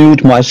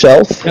unmute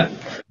myself, Yeah.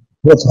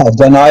 which I've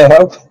done, I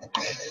hope.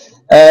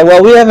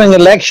 Well, we're having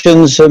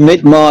elections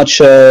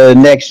mid-March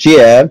next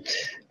year.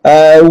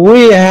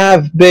 We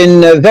have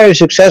been very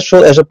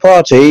successful as a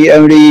party,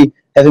 only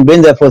having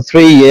been there for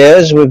 3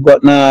 years. We've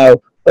got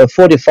now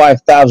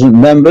 45,000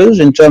 members.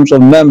 In terms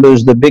of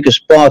members, the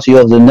biggest party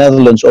of the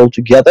Netherlands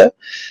altogether.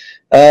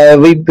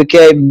 We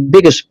became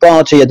biggest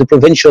party at the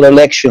provincial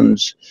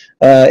elections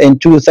in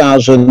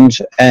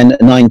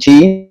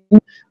 2019.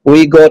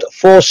 We got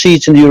 4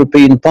 seats in the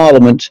European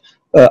Parliament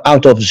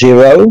out of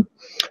 0.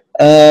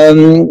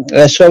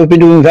 So we've been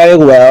doing very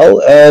well.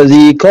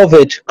 The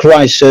COVID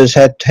crisis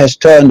has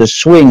turned a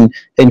swing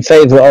in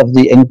favor of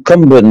the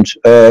incumbent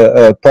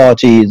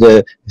party,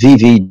 the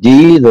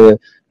VVD, the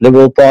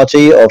Liberal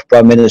Party of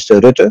Prime Minister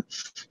Rutte.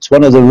 It's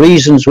one of the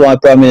reasons why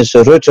Prime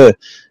Minister Rutte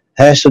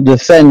has to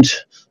defend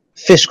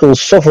fiscal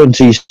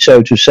sovereignty,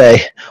 so to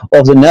say,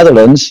 of the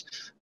Netherlands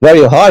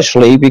very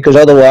harshly, because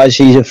otherwise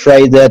he's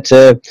afraid that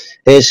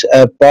his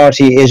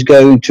party is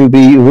going to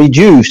be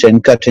reduced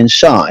and cut in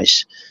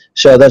size.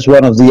 So that's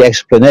one of the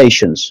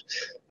explanations.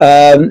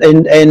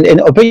 In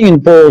opinion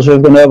polls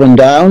have gone up and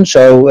down,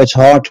 so it's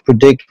hard to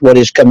predict what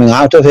is coming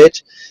out of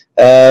it.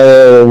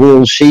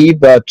 We'll see,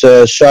 but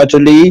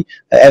certainly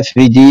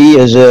FVD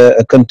is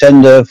a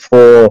contender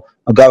for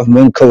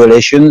government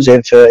coalitions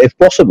if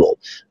possible.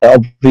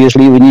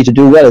 Obviously, we need to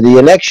do well at the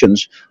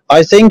elections.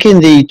 I think in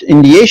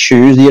the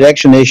issues, the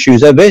election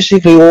issues, they're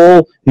basically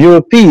all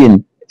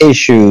European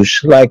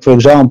issues. Like, for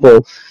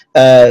example,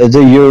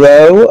 the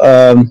euro,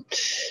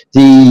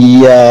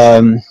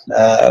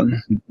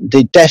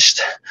 the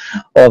test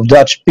of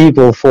Dutch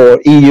people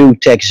for EU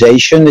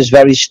taxation is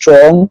very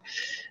strong.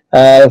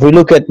 If we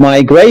look at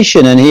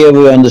migration, and here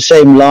we're on the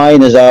same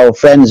line as our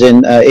friends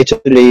in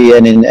Italy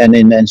and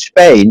in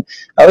Spain,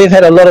 we've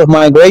had a lot of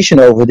migration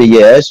over the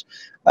years,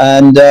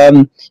 and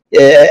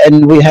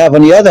we have,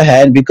 on the other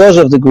hand, because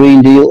of the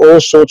Green Deal,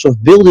 all sorts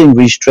of building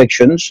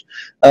restrictions,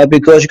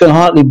 because you can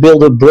hardly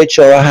build a bridge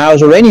or a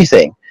house or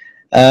anything,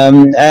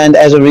 and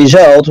as a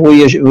result,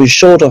 we're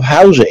short of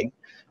housing.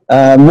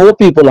 More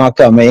people are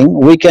coming.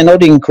 We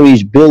cannot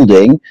increase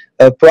building.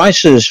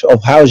 Prices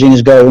of housing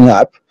is going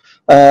up.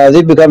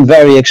 They become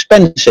very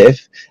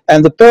expensive,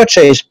 and the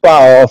purchase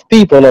power of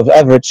people, of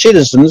average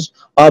citizens,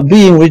 are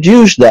being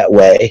reduced that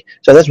way.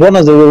 So that's one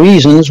of the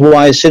reasons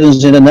why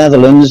citizens in the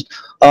Netherlands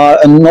are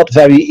not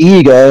very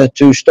eager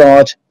to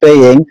start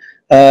paying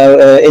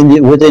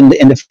within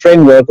the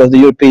framework of the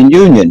European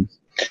Union.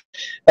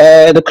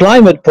 The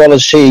climate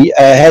policy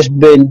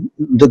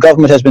the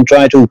government has been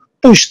trying to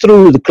push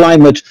through the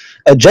climate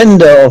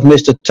agenda of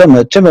Mr.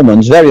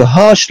 Timmermans very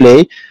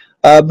harshly,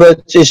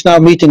 but it's now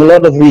meeting a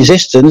lot of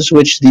resistance,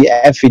 which the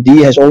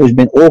FVD has always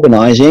been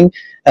organizing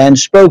and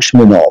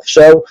spokesman of.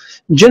 So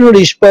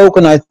generally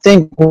spoken, I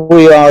think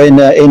we are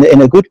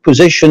in a good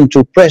position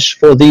to press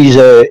for these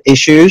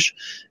issues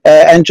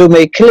and to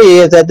make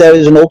clear that there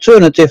is an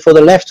alternative for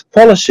the left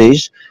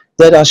policies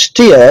that are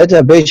steered,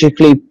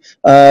 basically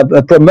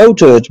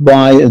promoted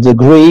by the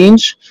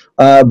Greens,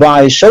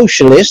 by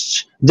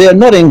socialists. They are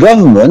not in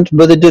government,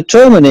 but they're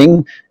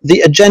determining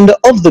the agenda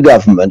of the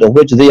government, of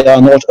which they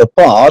are not a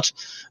part,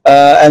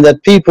 and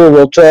that people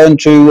will turn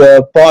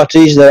to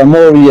parties that are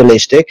more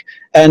realistic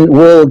and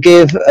will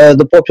give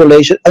the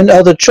population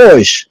another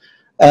choice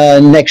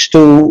next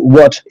to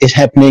what is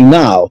happening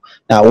now.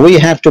 Now, we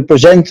have to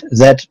present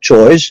that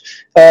choice,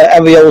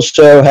 and we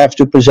also have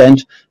to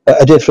present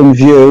a different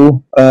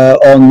view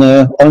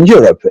on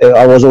Europe.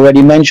 I was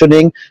already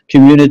mentioning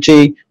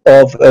community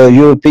of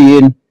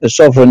European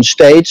sovereign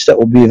states. That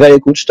would be a very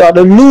good start.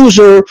 A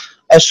loser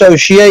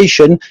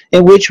association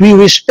in which we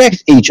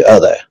respect each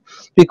other.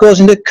 Because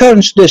in the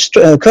current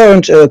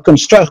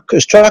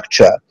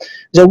structure,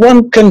 the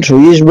one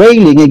country is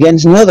railing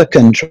against another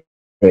country.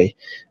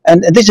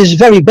 And this is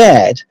very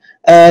bad,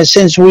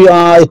 since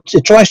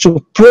it tries to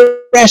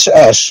press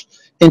us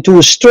into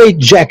a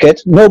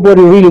straitjacket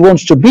nobody really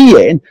wants to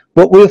be in,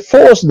 but we're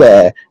forced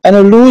there. And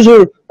a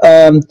loser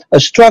a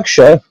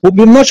structure, would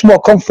be much more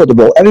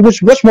comfortable, and we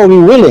would much more be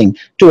willing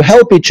to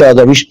help each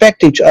other,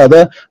 respect each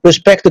other,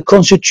 respect the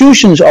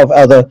constitutions of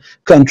other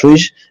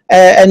countries,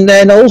 and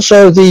then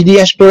also the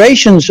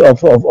aspirations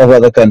of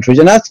other countries.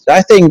 And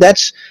I think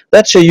that's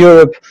a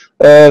Europe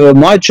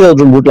my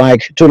children would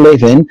like to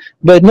live in,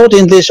 but not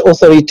in this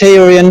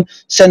authoritarian,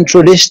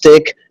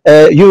 centralistic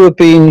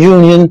European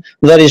Union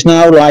that is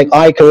now like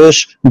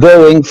Icarus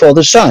going for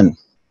the sun.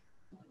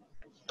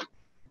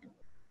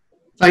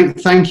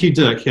 Thank you,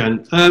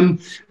 Dirk-Jan.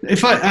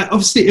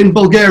 Obviously in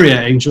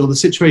Bulgaria, Angel, the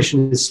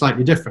situation is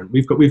slightly different.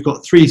 We've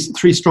got three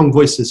strong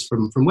voices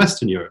from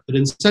Western Europe, but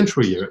in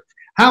Central Europe,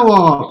 how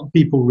are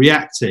people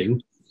reacting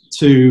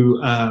to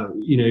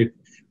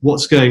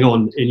what's going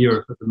on in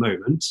Europe at the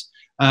moment,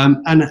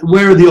 and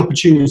where are the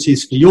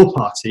opportunities for your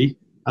party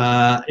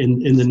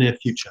in the near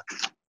future?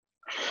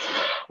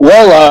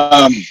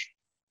 Well,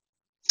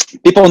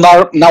 people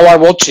now are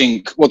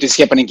watching what is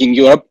happening in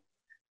Europe.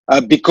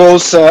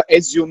 Because,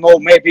 as you know,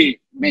 maybe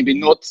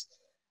not,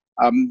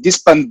 this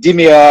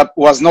pandemic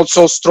was not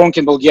so strong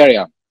in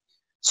Bulgaria.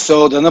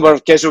 So the number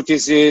of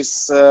casualties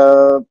is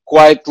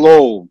quite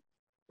low,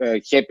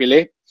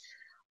 happily.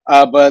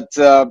 But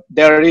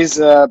there is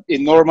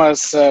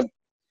enormous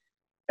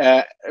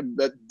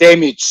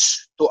damage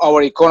to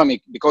our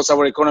economy, because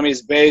our economy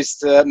is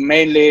based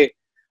mainly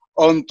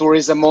on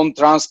tourism, on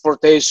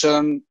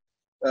transportation.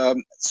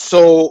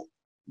 So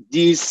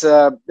these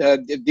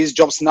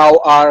jobs now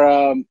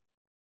are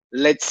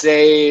let's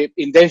say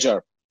in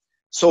danger.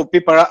 So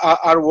people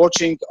are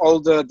watching all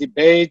the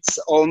debates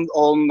on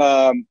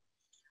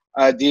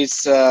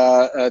this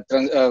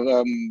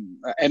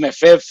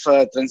MFF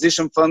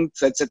transition fund,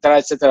 etc.,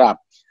 etc.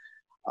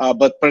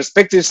 But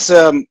perspectives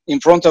in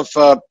front of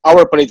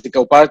our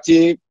political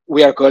party,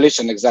 we are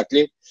coalition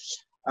exactly,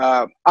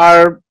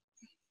 are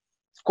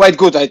quite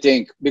good, I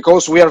think,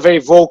 because we are very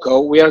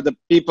vocal. We are the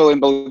people in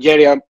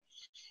Bulgaria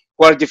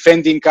who are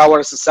defending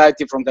our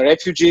society from the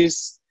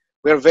refugees.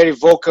 We are very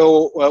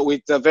vocal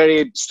with a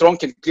very strong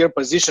and clear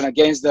position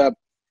against the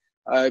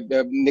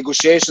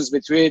negotiations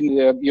between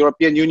the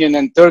European Union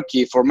and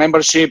Turkey for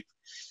membership.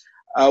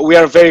 We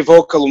are very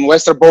vocal on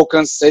Western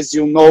Balkans. As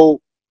you know,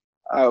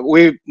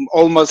 we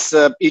almost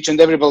each and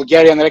every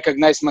Bulgarian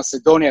recognize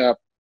Macedonia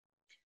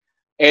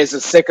as a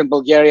second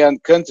Bulgarian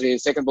country,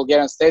 second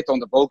Bulgarian state on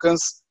the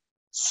Balkans.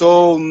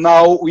 So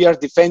now we are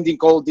defending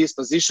all these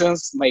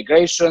positions: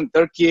 migration,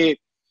 Turkey,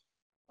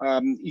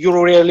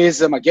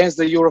 Euro-realism against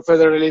the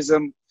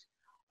Euro-federalism,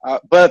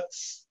 but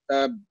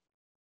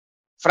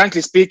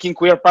frankly speaking,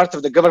 we are part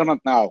of the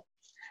government now,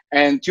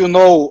 and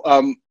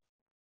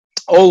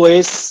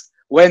always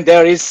when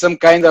there is some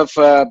kind of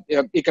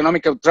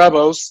economical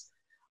troubles,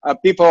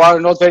 people are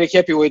not very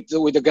happy with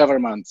the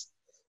government,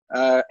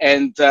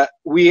 and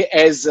we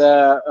as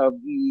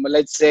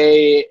let's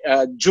say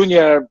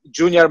junior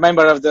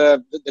member of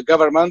the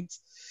government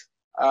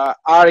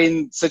are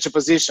in such a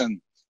position.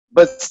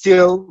 But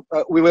still,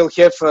 we will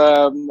have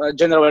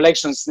general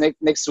elections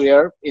next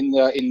year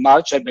in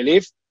March, I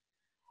believe.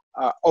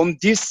 In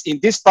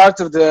this part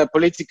of the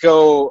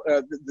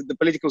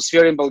political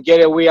sphere in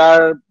Bulgaria, we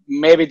are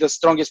maybe the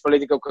strongest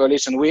political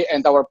coalition. We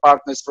and our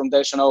partners from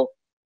National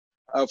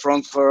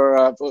Front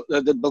for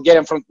the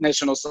Bulgarian Front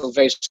National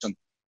Salvation.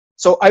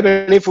 So I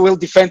believe we will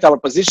defend our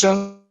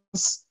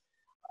positions.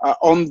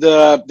 On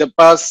the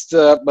past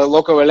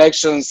local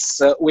elections,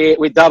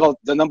 we doubled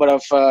the number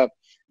of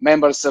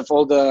members of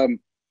all the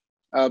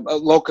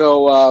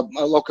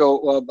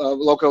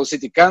local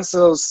city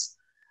councils.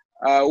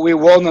 We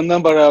won a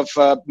number of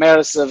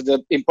mayors of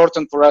the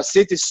important for us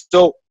cities.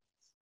 So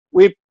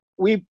we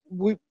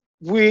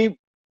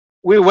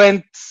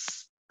went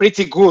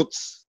pretty good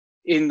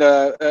in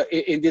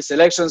these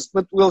elections,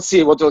 but we'll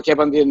see what will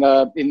happen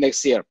in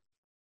next year.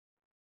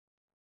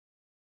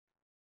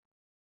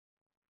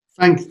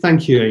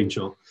 Thank you,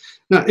 Angel.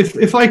 Now,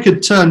 if I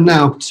could turn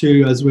now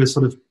to, as we're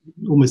sort of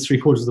almost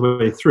 3/4 of the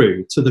way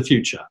through, to the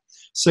future.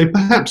 So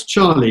perhaps,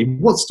 Charlie,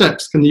 what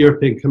steps can the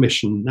European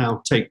Commission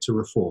now take to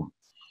reform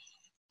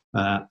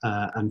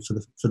and for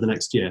the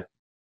next year?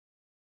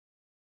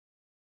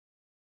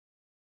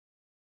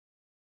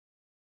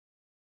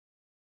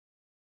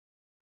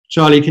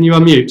 Charlie, can you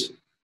unmute?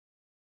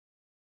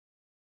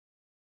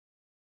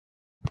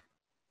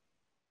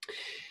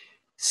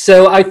 So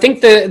I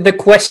think the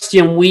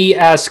question we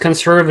as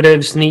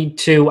conservatives need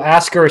to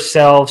ask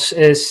ourselves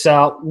is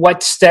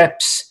what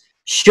steps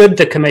should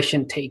the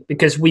Commission take?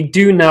 Because we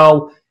do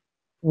know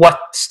what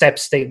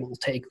steps they will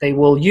take. They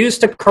will use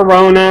the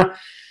corona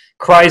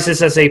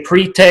crisis as a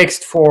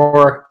pretext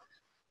for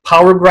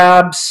power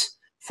grabs,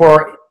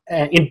 for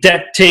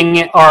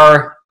indebting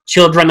our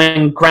children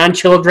and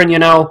grandchildren. You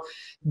know,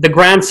 the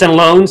grants and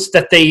loans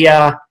that they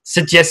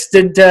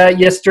suggested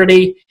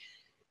yesterday,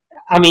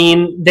 I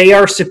mean, they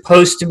are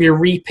supposed to be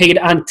repaid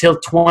until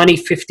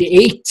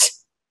 2058.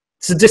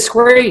 It's a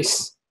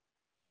disgrace.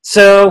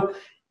 So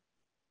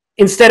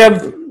instead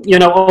of, you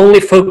know,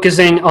 only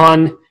focusing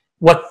on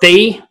what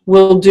they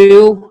will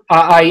do,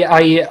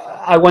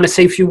 I want to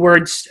say a few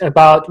words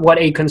about what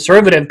a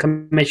conservative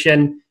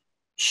commission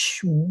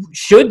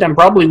should and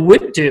probably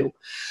would do.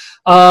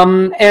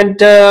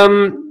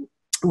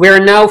 We're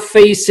now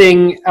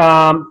facing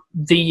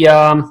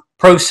the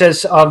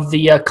process of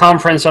the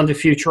Conference on the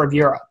Future of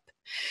Europe.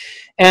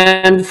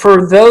 And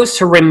for those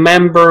who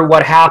remember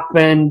what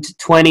happened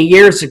 20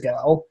 years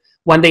ago,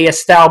 when they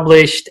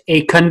established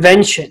a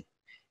convention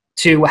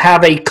to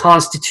have a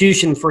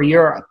constitution for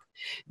Europe,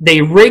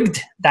 they rigged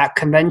that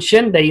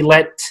convention. They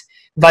let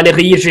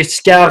Valéry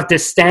Giscard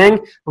d'Estaing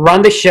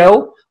run the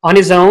show on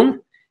his own,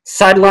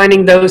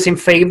 sidelining those in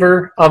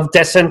favor of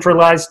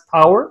decentralized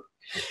power.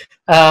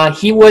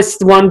 He was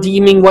the one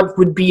deeming what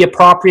would be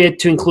appropriate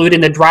to include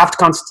in the draft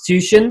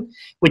constitution,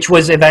 which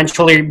was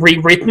eventually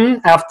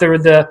rewritten after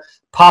the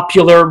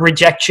popular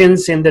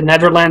rejections in the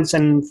Netherlands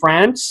and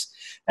France,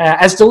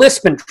 as the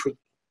Lisbon Treaty.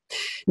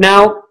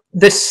 Now,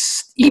 the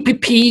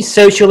EPP,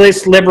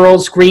 Socialists,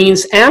 Liberals,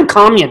 Greens, and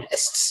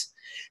Communists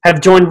have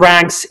joined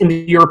ranks in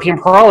the European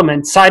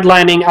Parliament,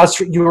 sidelining us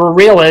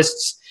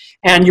Euro-realists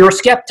and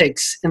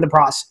Eurosceptics in the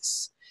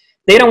process.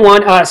 They don't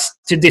want us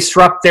to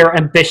disrupt their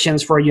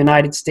ambitions for a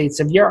United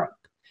States of Europe.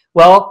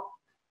 Well,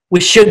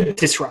 we should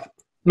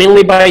disrupt,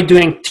 mainly by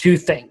doing two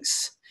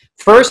things.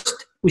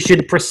 First, we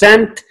should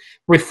present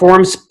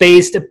reforms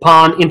based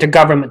upon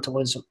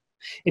intergovernmentalism,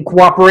 a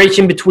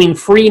cooperation between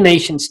free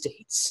nation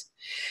states.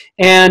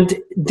 And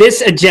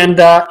this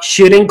agenda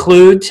should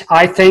include,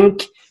 I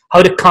think,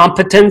 how the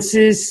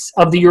competences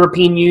of the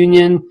European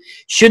Union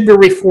should be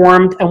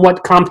reformed and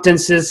what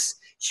competences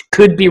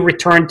could be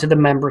returned to the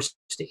member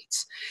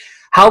states.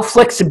 How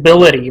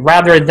flexibility,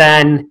 rather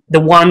than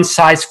the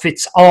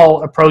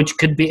one-size-fits-all approach,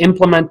 could be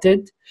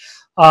implemented.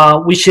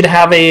 We should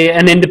have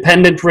an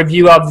independent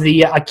review of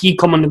the acquis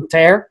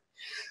communautaire,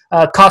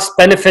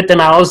 cost-benefit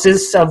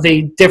analysis of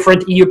the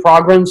different EU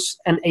programs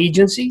and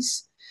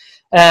agencies,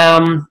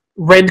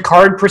 red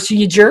card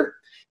procedure,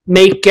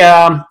 make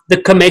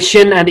the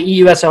Commission and the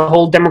EU as a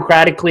whole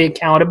democratically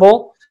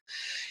accountable.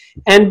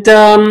 And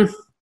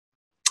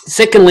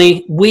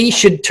secondly, we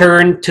should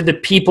turn to the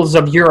peoples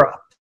of Europe,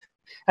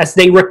 as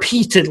they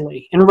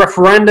repeatedly, in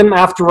referendum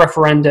after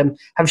referendum,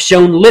 have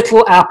shown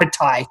little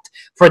appetite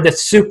for the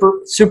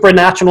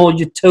supranational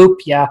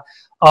utopia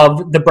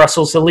of the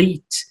Brussels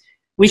elite.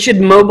 We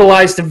should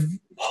mobilize the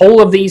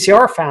whole of the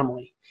ECR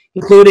family,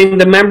 including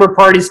the member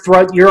parties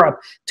throughout Europe,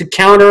 to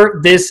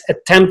counter this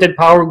attempted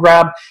power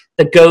grab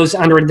that goes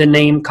under the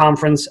name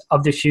Conference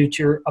of the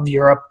Future of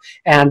Europe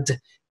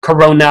and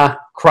Corona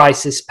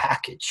Crisis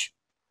Package.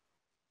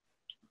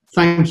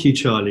 Thank you,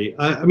 Charlie.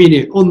 I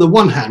mean, on the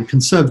one hand,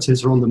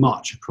 Conservatives are on the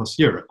march across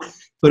Europe,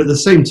 but at the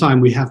same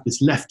time, we have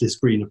this leftist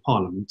Green of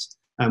Parliament,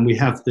 and we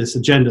have this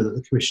agenda that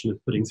the Commission is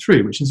putting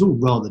through, which is all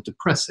rather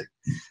depressing.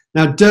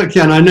 Now,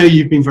 Dirk-Jan, I know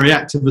you've been very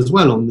active as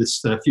well on this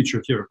Future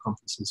of Europe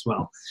conference as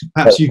well.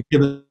 Perhaps you could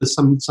give us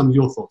some of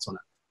your thoughts on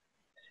it.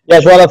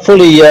 Yes, well, I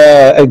fully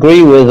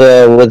agree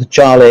with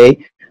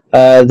Charlie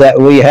that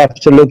we have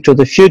to look to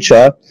the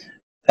future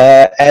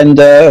and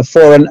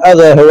for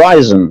another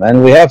horizon.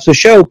 And we have to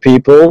show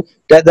people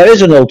that there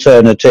is an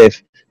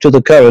alternative to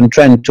the current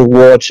trend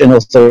towards an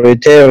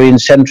authoritarian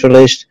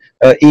centralist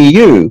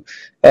EU.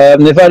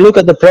 If I look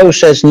at the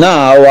process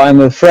now, I'm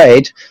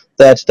afraid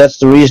that's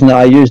the reason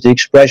I use the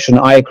expression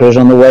Icarus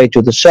on the way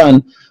to the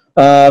sun.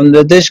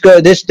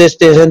 This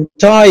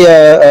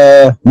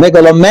entire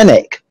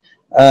megalomaniac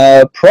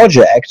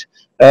project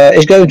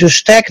is going to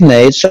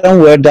stagnate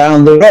somewhere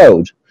down the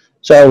road.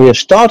 So we have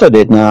started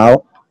it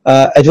now.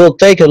 It will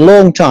take a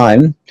long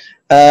time.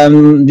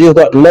 You've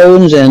got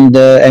loans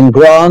and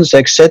grants,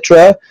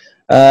 etc.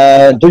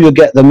 Do you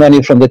get the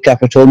money from the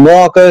capital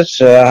markets?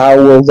 How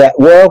will that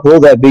work? Will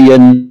that be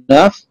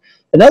enough?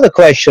 Another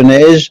question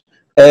is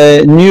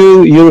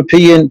new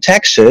European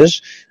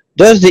taxes.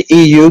 Does the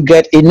EU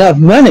get enough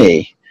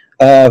money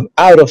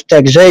out of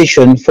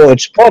taxation for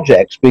its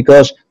projects?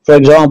 Because, for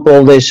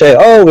example, they say,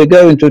 oh, we're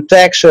going to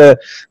tax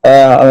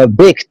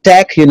big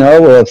tech, you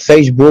know,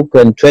 Facebook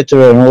and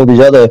Twitter and all these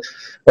other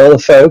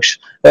folks.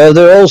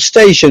 They're all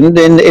stationed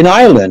in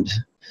Ireland.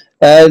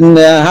 And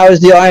how is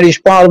the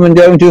Irish Parliament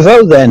going to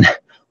vote then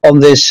on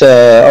this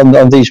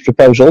on these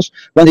proposals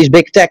when these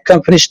big tech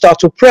companies start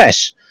to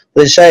press?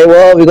 They say,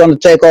 well, we're going to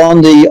take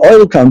on the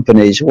oil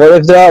companies. Well,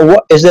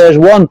 if there's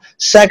one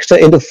sector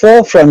in the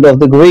forefront of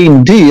the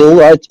Green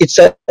Deal,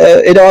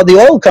 it are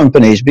the oil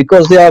companies,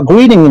 because they are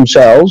greening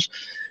themselves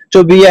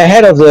to be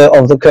ahead of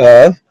the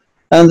curve,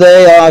 and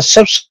they are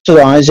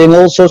subsidizing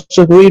all sorts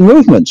of green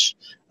movements.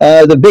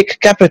 The big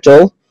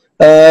capital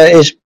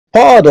is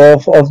part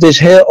of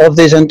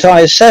this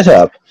entire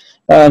setup.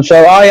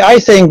 So I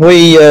think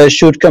we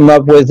should come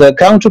up with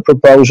counter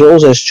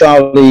proposals, as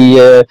Charlie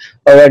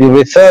already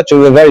referred to.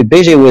 We're very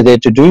busy with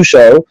it to do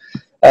so,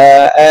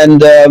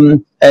 and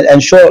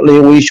shortly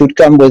we should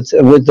come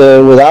with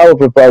our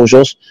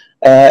proposals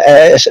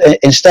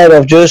instead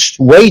of just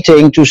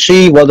waiting to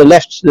see what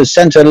the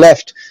center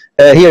left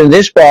here in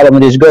this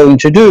Parliament is going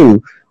to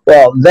do.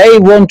 Well, they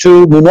want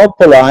to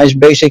monopolize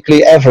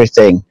basically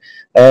everything.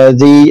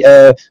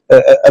 opinion,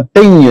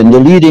 the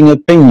leading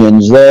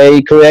opinions.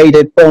 They create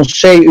a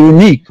pensée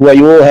unique where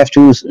you all have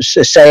to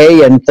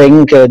say and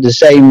think the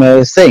same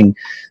thing.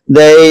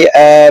 They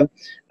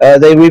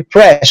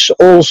repress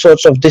all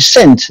sorts of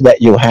dissent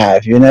that you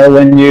have. You know,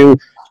 when you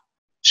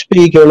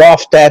speak, you're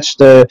laughed at,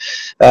 you're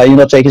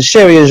not taken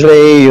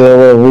seriously,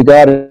 you're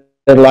regarded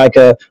like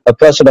a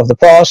person of the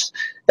past.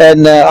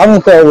 And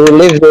Uncle, who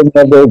lived in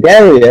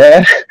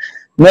Bulgaria,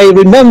 may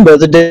remember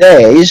the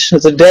days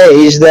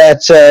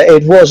that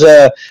it was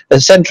a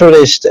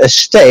centralist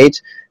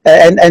state,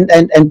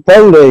 and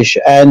Polish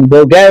and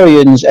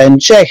Bulgarians and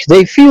Czech,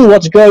 they feel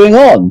what's going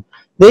on.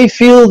 They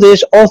feel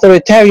this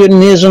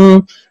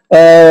authoritarianism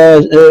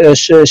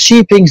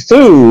seeping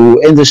through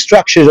in the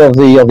structures of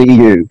the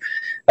EU.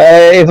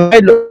 If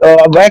I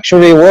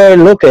actually were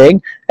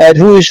looking at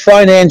who is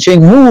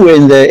financing who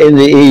in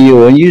the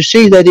EU, and you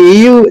see that the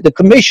EU, the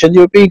Commission, the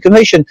European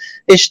Commission,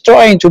 is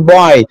trying to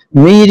buy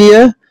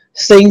media,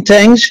 think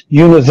tanks,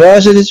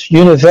 universities,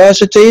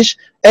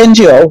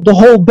 NGO, the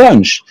whole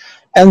bunch.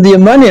 And the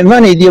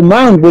money, the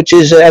amount which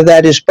is at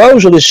their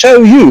disposal is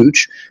so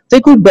huge,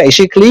 they could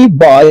basically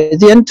buy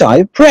the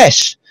entire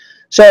press.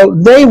 So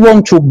they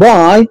want to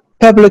buy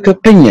public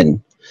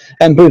opinion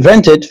and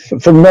prevent it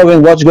from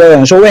knowing what's going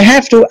on. So we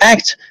have to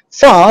act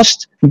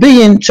fast,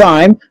 be in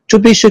time to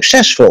be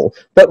successful.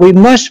 But we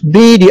must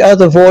be the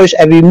other voice,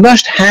 and we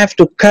must have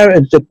the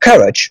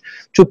courage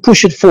to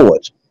push it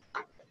forward.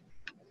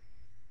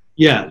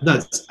 Yeah,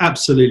 that's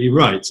absolutely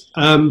right.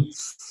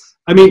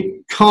 I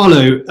mean,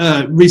 Carlo,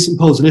 recent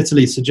polls in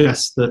Italy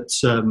suggest that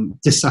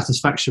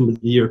dissatisfaction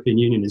with the European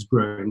Union is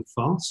growing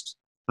fast.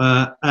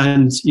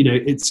 And, you know,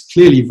 it's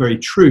clearly very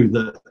true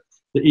that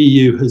the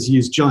EU has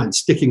used giant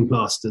sticking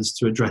plasters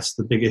to address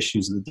the big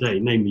issues of the day,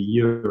 namely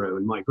euro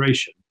and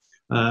migration.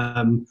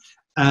 And,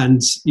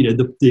 you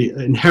know,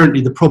 inherently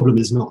the problem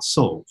is not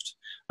solved.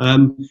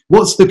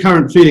 What's the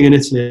current feeling in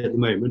Italy at the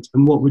moment,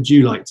 and what would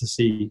you like to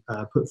see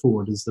put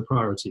forward as the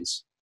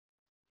priorities?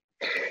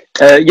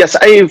 Yes,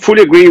 I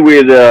fully agree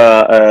with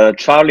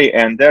Charlie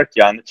and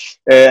Dertian,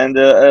 and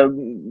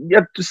you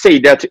have to say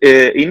that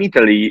in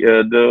Italy,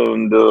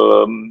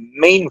 the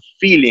main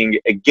feeling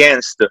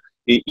against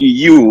the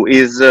EU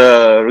is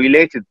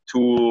related to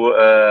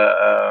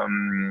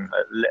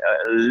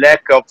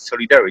lack of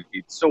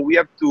solidarity. So we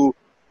have to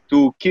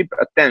keep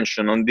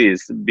attention on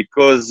this,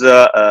 because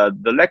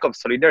the lack of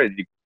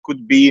solidarity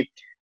could be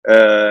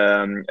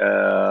read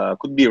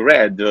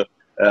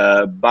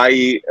by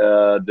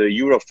the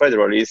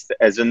Euro-federalists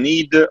as a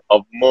need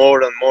of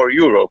more and more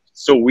Europe.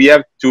 So we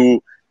have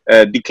to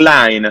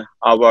decline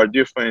our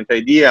different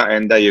idea,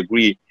 and I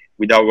agree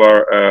with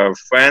our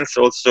friends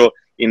also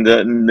in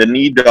the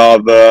need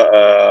of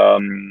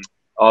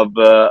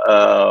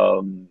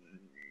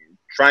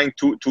trying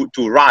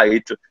to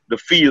write the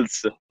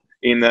fields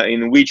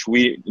in which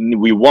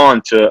we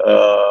want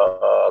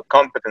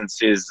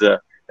competencies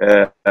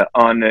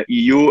on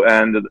EU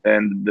and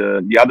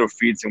the other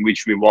fields in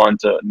which we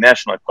want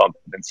national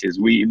competencies.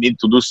 We need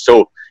to do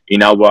so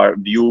in our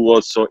view,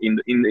 also in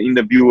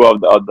the view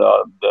of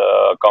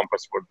the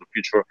Conference for the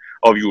Future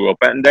of Europe.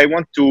 And I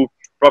want to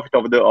profit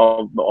of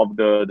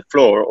the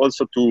floor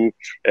also to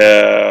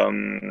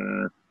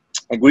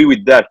agree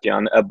with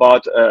Dertian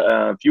about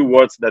a few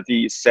words that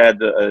he said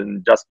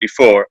just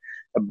before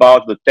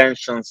about the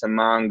tensions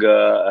among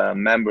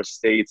member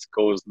states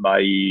caused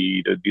by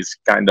this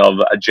kind of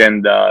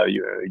agenda,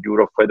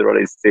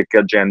 Euro-federalistic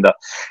agenda,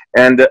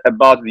 and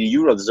about the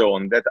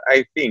Eurozone, that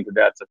I think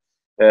that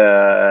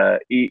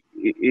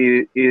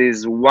it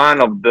is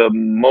one of the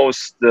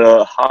most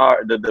the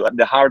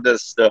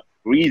hardest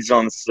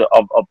reasons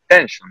of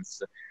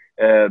tensions.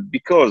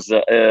 Because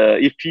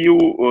if you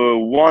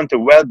want a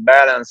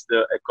well-balanced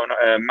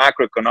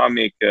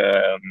macroeconomic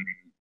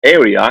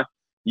macroeconomic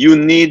you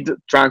need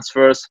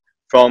transfers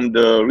from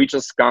the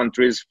richest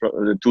countries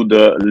to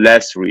the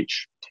less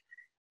rich.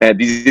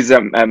 This is a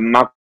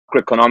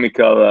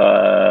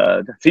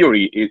macroeconomical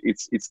theory.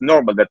 It's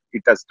normal that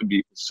it has to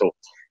be so.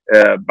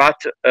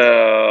 But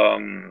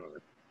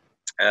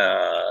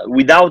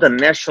without a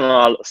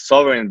national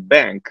sovereign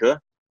bank,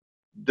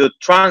 the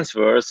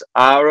transfers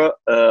are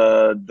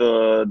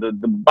the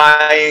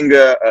buying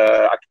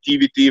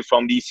activity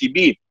from the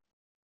ECB.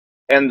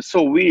 And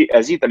so we,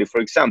 as Italy,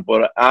 for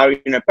example, are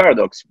in a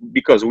paradox,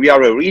 because we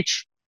are a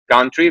rich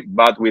country,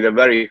 but with a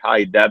very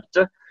high debt,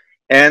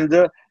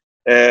 and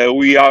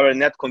we are a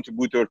net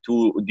contributor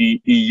to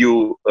the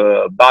EU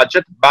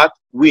budget, but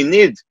we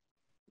need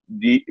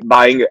the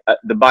buying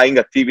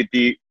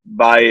activity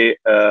by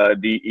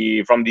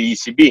from the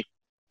ECB.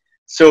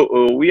 So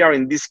we are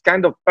in this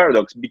kind of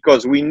paradox,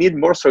 because we need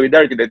more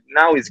solidarity that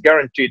now is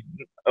guaranteed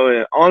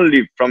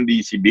only from the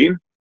ECB,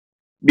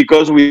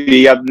 because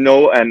we have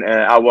not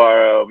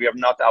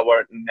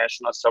our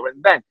national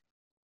sovereign bank,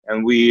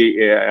 and we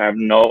have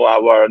no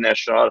our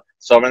national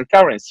sovereign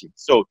currency.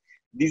 So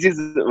this is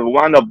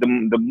one of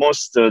the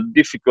most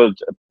difficult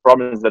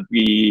problems that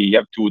we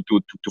have to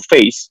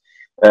face,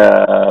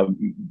 and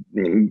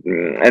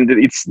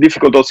it's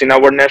difficult also in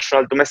our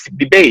national domestic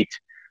debate,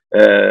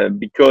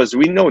 because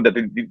we know that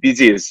this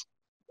is.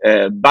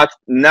 But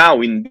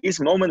now, in this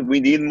moment, we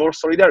need more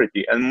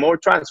solidarity and more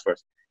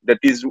transfers. That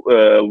is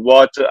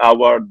what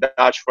our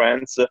Dutch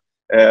friends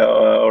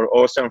or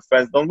Austrian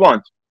friends don't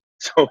want.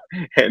 So,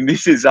 and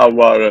this is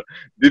our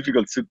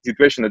difficult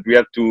situation that we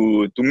have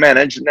to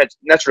manage.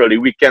 Naturally,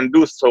 we can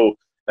do so,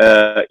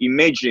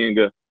 imagining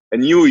a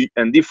new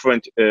and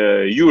different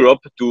Europe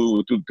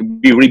to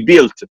be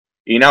rebuilt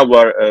in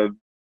our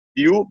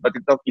view, but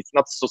it's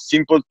not so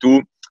simple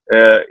to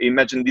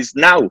imagine this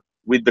now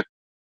with the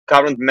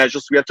current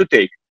measures we have to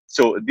take.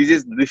 So this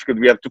is the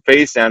difficulty we have to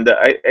face, and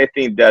I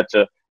think that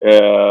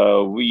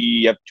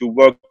we have to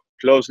work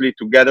closely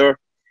together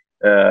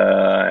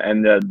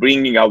and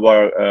bringing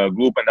our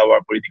group and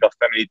our political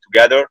family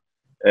together,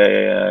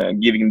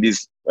 giving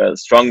this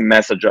strong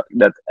message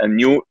that a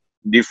new,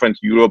 different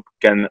Europe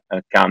can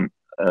come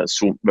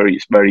soon, very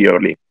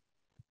early.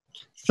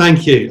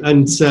 Thank you.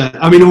 And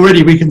I mean,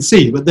 already we can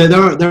see, but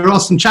there are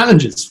some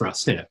challenges for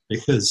us here,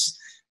 because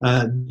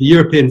the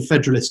European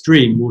federalist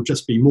dream will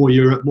just be more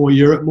Europe, more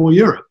Europe, more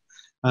Europe.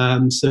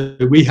 So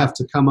we have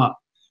to come up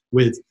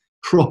with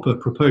proper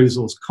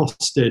proposals,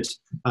 costed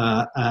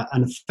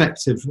and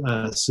effective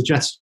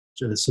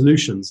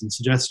solutions and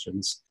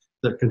suggestions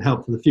that can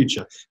help for the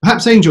future.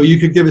 Perhaps, Angel, you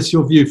could give us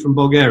your view from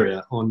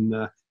Bulgaria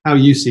on how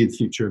you see the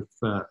future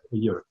of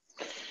Europe.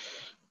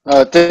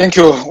 Thank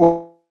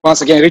you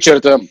once again,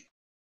 Richard.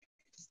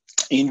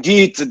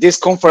 Indeed, this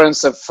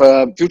conference of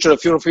Future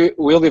of Europe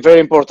will be very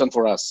important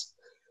for us.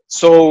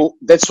 So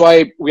that's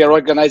why we are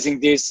organizing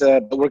this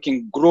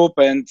working group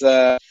and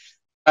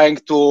trying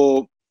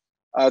to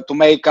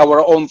make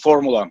our own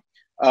formula.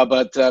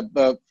 But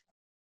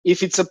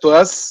if it's up to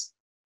us,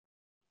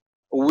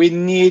 we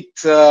need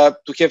to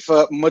have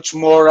much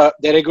more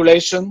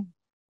deregulation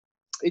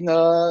in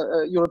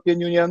European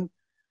Union,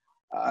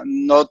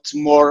 not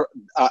more,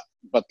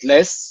 but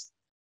less.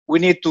 We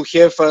need to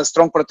have a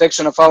strong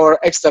protection of our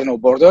external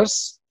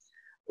borders.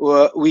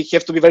 We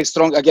have to be very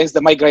strong against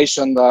the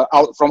migration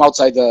from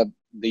outside the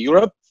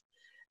Europe,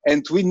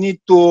 and we need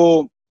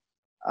to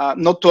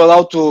not to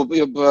allow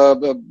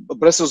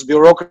Brussels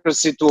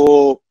bureaucracy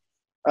to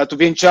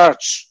be in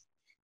charge.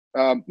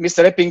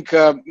 Mr. Epping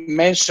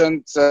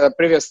mentioned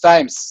previous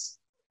times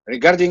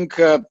regarding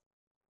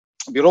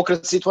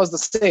bureaucracy. It was the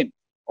same.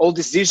 All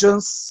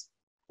decisions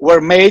were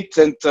made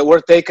and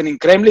were taken in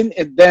Kremlin,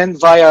 and then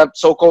via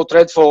so-called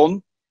red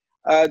phone,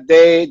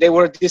 they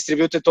were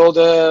distributed all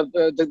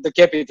the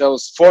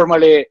capitals,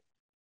 formally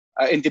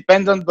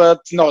independent,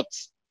 but not.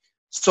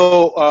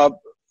 So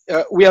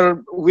we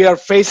are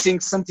facing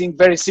something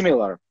very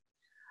similar.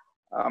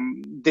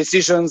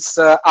 Decisions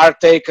are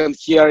taken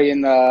here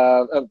in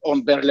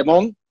on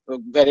Berlaymont,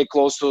 very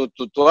close to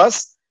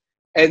us,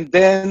 and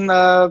then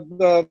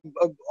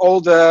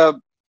all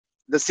the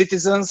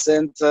citizens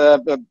and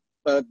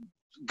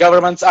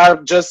governments are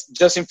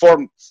just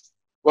informed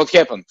what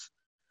happened.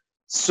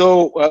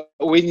 So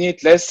we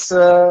need less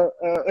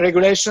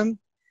regulation.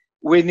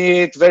 We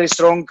need very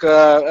strong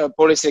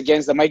policy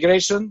against the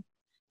migration.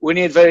 We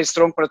need very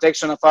strong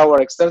protection of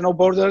our external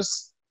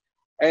borders.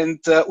 And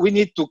we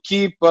need to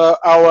keep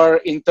our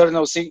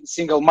internal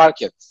single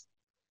market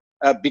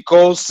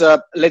because,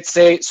 let's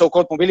say,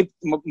 so-called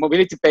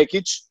mobility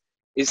package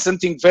is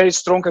something very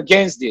strong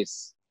against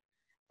this.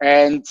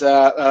 And,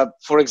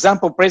 for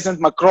example, President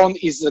Macron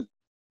is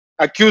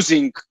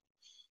accusing,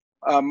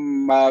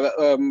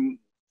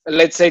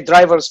 let's say,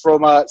 drivers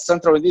from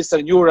Central and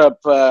Eastern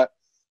Europe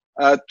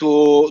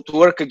to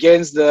work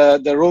against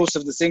the rules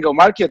of the single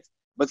market,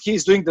 but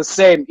he's doing the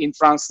same in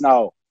France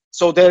now.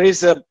 So there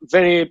is a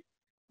very,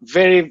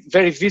 very,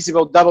 very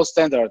visible double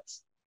standard,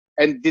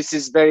 and this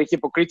is very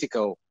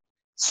hypocritical.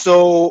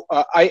 So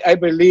I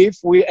believe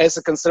we, as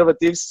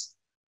conservatives,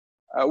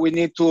 we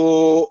need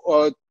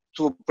to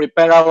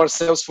prepare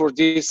ourselves for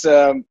this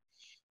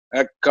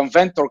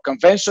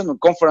convention or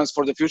conference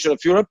for the future of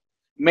Europe.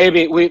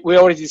 Maybe we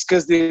already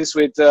discussed this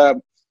with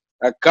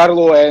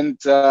Carlo and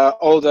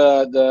all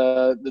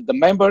the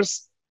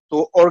members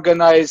to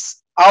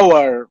organize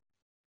our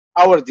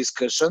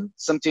discussion,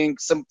 something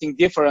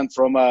different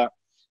from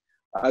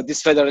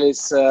this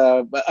federalist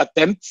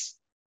attempt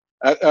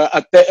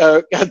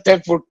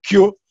for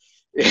coup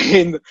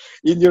in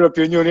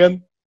European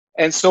Union,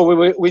 and so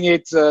we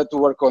need to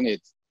work on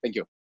it. Thank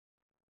you.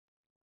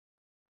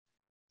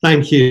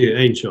 Thank you,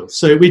 Angel.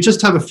 So we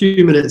just have a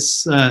few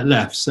minutes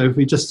left. So if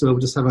we'll just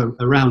have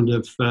a round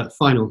of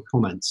final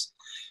comments.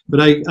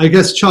 But I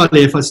guess,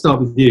 Charlie, if I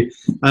start with you,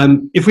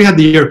 if we had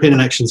the European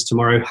elections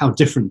tomorrow, how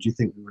different do you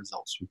think the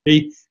results would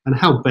be? And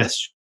how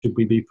best should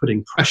we be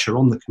putting pressure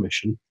on the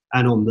Commission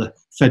and on the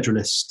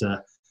federalist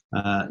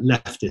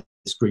leftist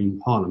Green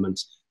Parliament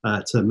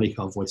to make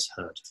our voice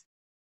heard?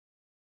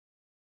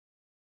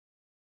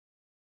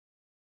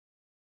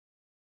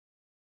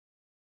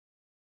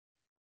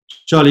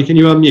 Charlie, can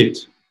you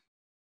unmute?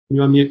 Can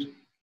you unmute?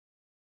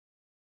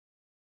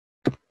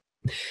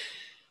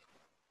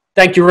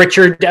 Thank you,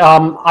 Richard.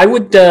 I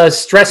would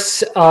stress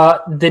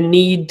the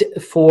need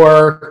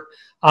for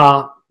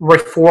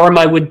reform.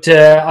 I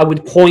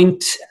would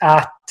point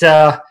at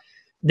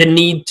the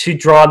need to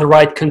draw the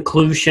right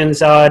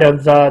conclusions out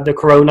of the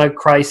corona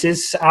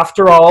crisis.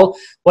 After all,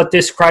 what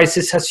this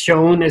crisis has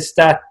shown is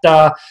that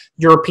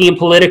European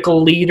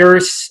political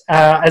leaders,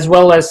 as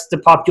well as the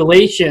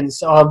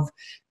populations of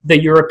the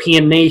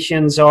European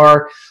nations,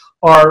 are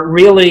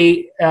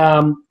really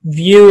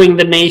viewing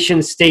the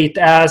nation state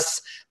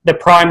as the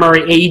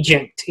primary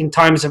agent in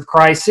times of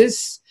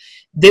crisis.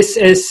 This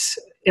is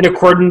in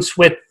accordance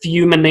with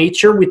human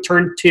nature. We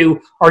turn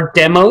to our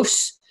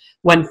demos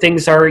when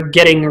things are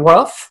getting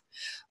rough,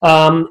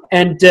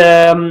 and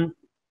then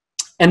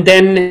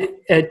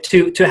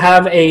to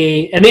have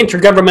an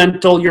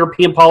intergovernmental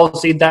European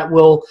policy that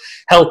will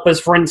help us,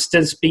 for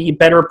instance, be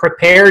better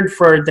prepared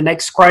for the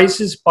next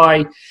crisis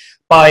by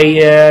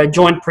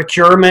joint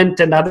procurement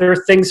and other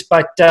things,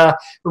 but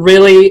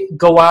really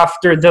go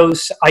after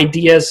those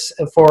ideas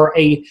for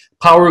a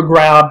power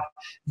grab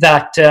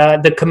that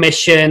the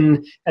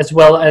Commission, as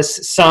well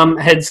as some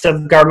heads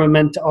of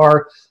government,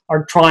 are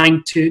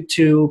trying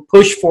to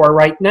push for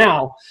right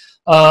now,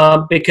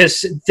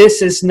 because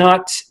this is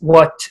not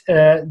what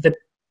the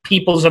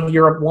peoples of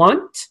Europe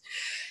want.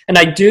 And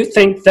I do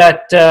think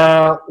that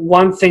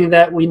one thing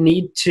that we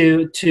need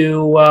to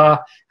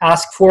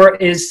ask for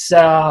is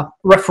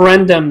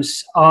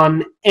referendums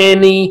on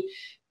any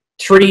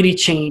treaty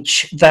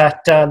change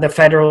that the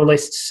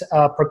Federalists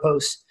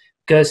propose,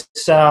 because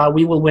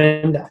we will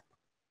win that.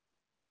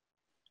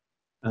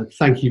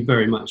 Thank you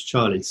very much,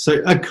 Charlie.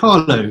 So,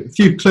 Carlo, a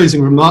few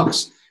closing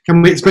remarks.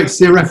 Can we expect to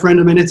see a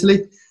referendum in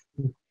Italy?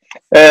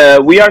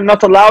 We are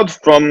not allowed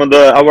from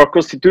our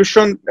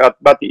constitution,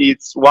 but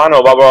it's one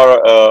of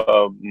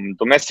our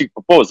domestic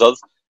proposals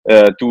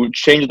to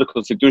change the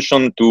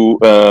constitution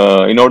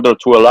in order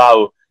to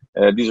allow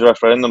these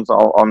referendums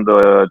on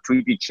the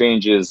treaty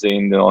changes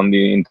on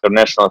the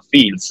international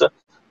fields.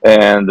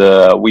 And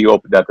we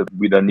hope that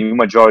with a new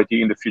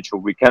majority in the future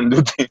we can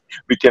do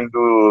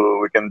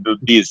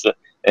this.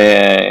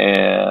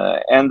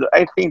 And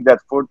I think that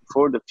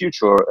for the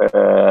future,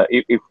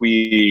 if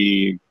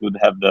we could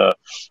have the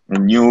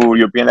new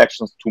European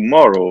elections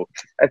tomorrow,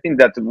 I think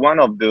that one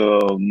of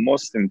the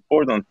most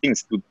important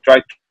things to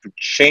try to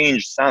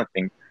change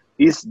something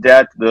is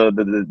that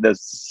the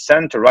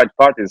center-right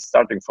parties,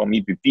 starting from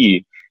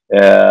EPP,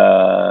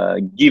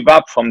 give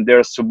up from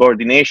their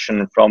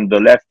subordination from the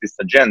leftist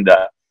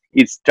agenda.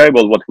 It's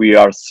terrible what we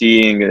are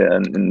seeing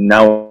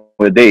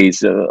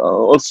nowadays.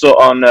 Also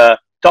on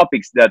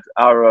topics that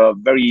are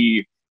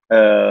very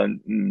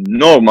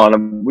normal.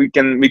 We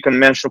can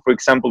mention, for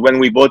example, when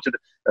we voted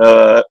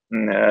a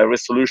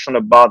resolution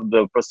about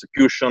the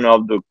persecution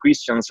of the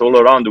Christians all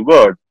around the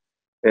world.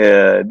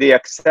 They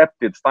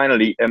accepted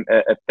finally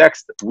a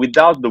text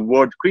without the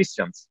word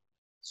Christians.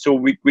 So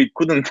we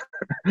couldn't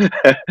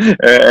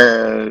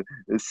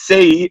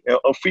say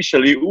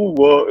officially who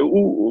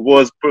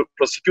was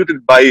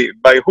prosecuted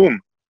by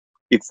whom.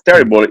 It's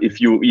terrible if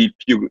you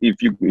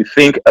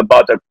think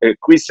about a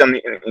Christian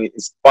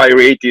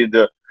inspired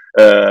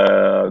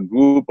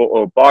group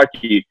or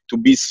party to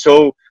be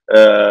so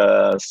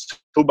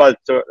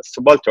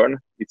subaltern.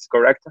 It's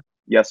correct.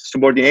 Yes,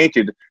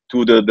 subordinated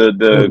to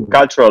the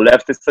cultural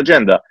leftist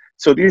agenda.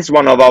 So this is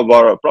one of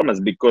our problems,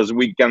 because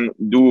we can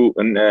do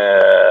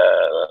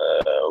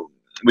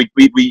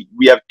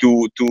we have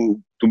to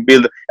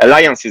build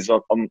alliances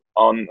on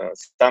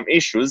some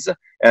issues,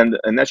 and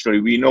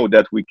naturally we know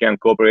that we can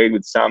cooperate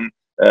with some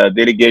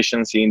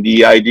delegations in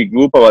the ID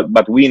group,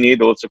 but we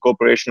need also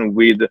cooperation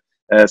with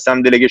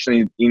some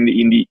delegation in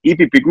the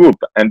EPP group,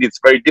 and it's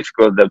very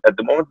difficult at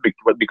the moment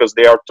because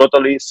they are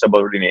totally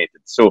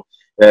subordinated. So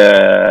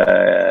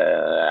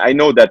I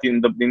know that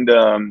in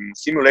the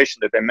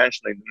simulation that I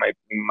mentioned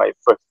in my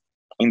first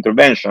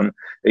intervention,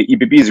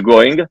 EPP is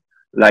growing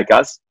like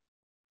us.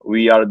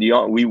 We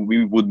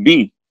would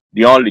be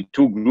the only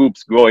two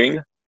groups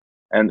growing,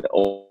 and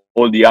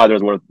all the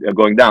others were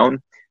going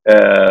down.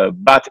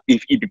 But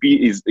if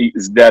EPP is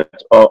that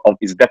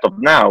of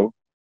now,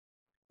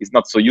 it's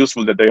not so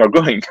useful that they are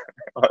growing.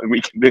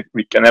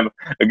 we can have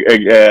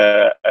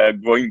a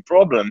growing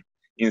problem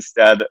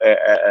instead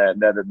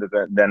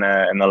than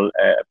a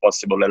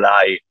possible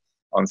ally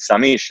on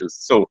some issues.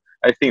 So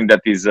I think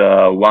that is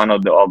one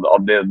of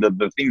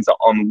the things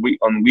on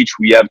which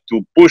we have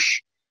to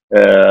push,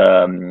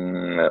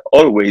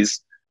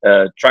 always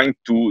trying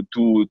to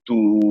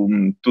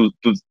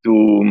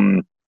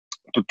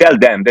tell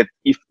them that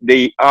if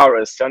they are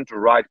a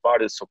center-right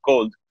party,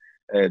 so-called,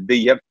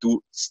 they have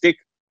to stick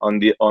on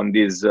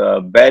these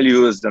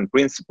values and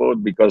principles,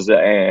 because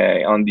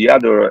on the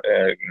other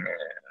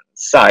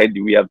side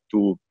we have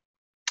to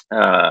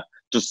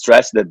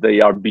stress that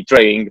they are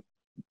betraying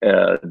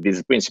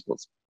these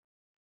principles.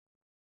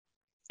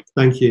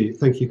 Thank you,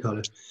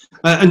 Carlo.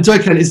 And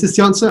Dokkan, is this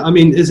the answer? I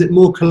mean, is it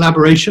more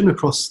collaboration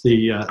across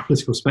the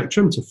political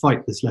spectrum to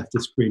fight this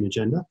leftist green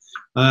agenda,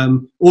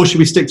 or should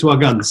we stick to our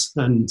guns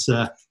and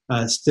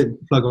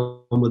plug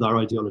on with our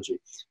ideology?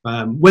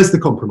 Where's the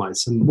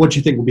compromise, and what do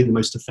you think will be the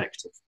most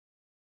effective?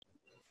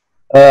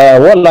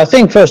 Well, I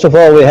think first of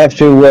all we have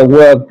to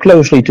work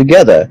closely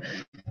together,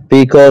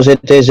 because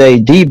it is a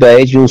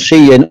debate you'll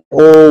see in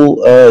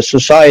all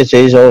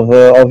societies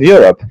of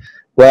Europe,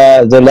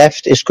 where the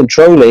left is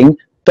controlling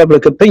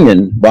public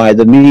opinion by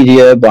the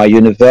media, by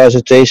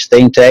universities,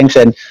 think tanks,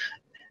 and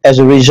as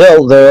a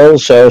result, they're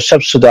also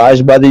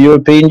subsidized by the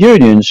European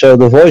Union. So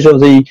the voice of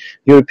the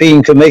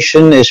European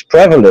Commission is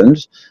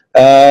prevalent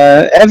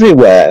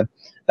everywhere,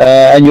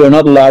 and you're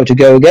not allowed to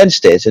go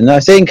against it. And I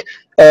think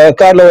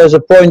Carlo has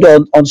a point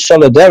on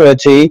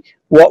solidarity.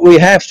 What we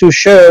have to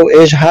show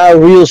is how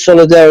real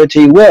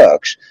solidarity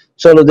works.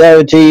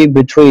 Solidarity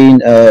between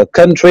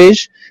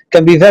countries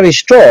can be very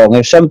strong.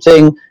 If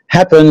something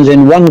happens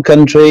in one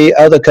country,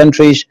 other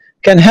countries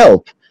can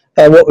help.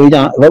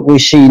 What we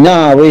see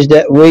now is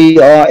that we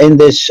are in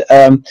this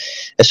a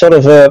sort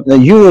of a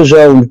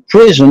Eurozone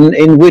prison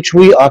in which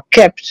we are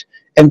kept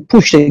and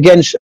pushed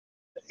against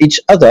each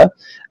other.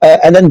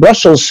 And then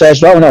Brussels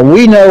says, "Oh no,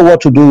 we know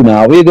what to do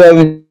now. We're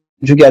going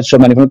to get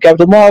some money from the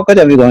capital market,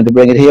 and we're going to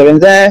bring it here and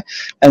there.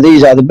 And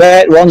these are the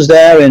bad ones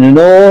there in the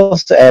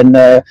north, and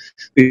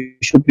we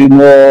should be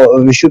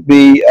more. We should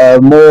be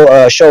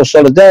more show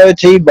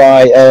solidarity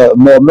by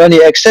more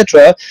money,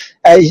 etc."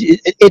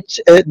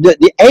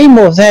 The aim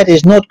of that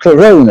is not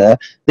Corona.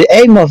 The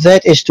aim of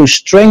that is to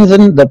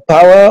strengthen the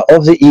power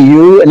of the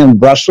EU and in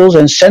Brussels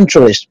and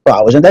centralist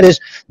powers, and that is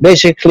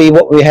basically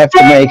what we have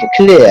to make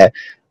clear.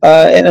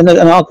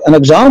 An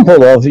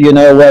example of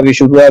where we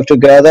should work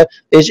together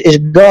is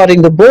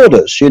guarding the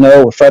borders.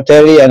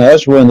 Fratelli and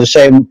us were on the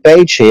same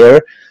page here.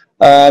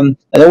 And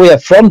then we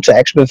have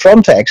Frontex, but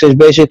Frontex is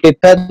basically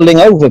peddling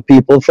over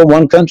people from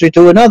one country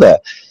to another.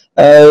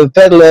 Once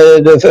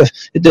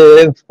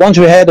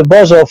we had the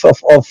boss of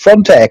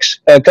Frontex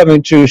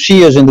coming to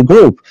see us in the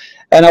group,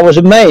 and I was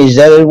amazed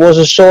that it was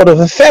a sort of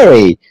a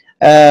ferry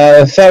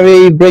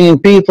bringing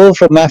people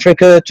from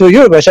Africa to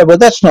Europe. I said, "Well,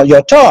 that's not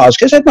your task."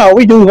 He said, "No,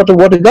 we do what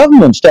the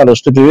governments tell us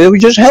to do. We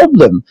just help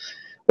them."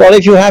 Well,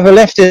 if you have a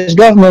leftist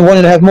government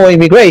wanting to have more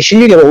immigration,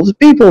 you get all the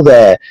people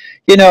there.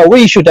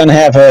 We should then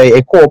have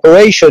a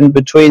cooperation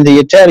between the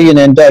Italian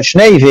and Dutch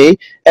Navy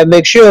and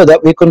make sure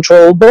that we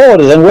control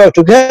borders and work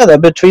together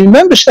between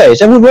member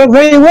states. And we work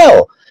very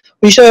well.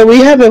 We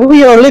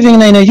are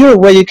living in a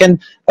Europe where you can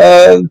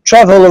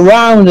travel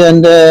around,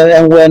 and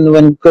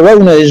when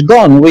Corona is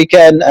gone, we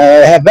can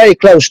have very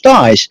close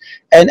ties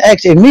and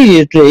act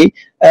immediately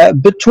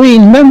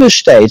between member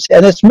states,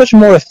 and it's much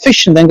more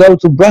efficient than go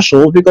to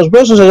Brussels, because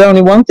Brussels has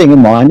only one thing in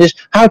mind: is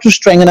how to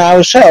strengthen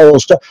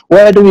ourselves.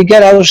 Where do we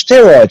get our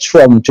steroids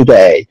from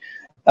today?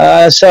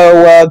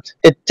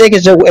 It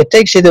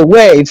takes it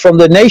away from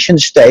the nation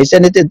states,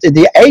 and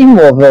the aim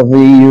of the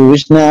EU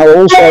is now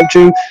also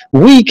to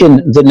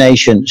weaken the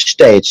nation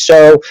states.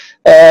 So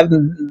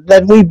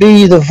that we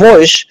be the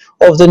voice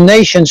of the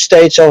nation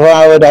states, of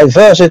our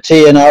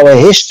diversity and our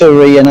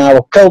history and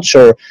our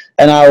culture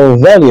and our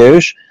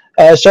values,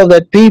 so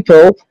that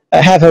people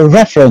have a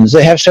reference,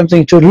 they have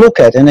something to look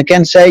at, and they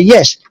can say,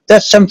 yes,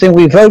 that's something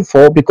we vote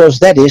for because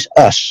that is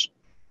us.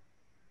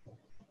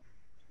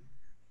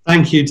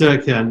 Thank you,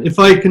 Dirk-Jan. If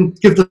I can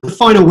give the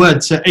final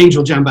word to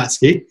Angel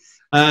Jambatsky,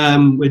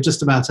 we're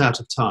just about out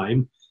of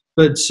time.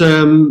 But,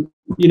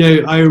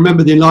 I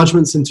remember the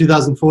enlargements in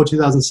 2004,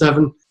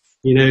 2007.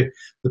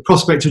 The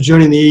prospect of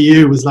joining the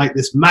EU was like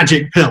this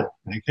magic pill.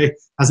 Okay,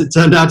 has it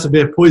turned out to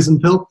be a poison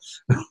pill?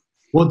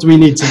 What do we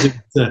need to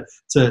do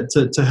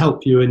to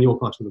help you in your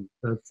part of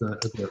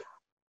the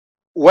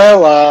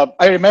Well,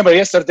 I remember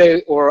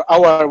yesterday, or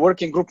our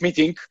working group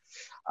meeting,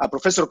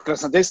 Professor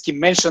Krasnodevsky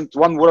mentioned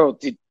one word.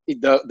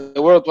 The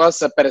word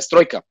was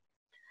perestroika.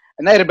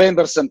 And I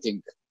remember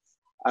something.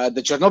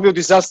 The Chernobyl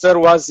disaster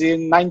was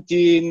in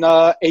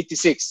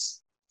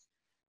 1986.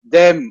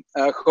 Then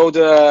how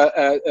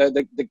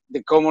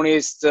the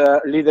communist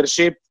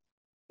leadership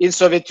in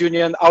Soviet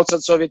Union,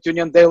 outside Soviet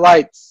Union, they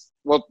lied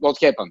what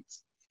happened.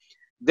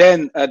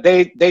 Then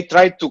they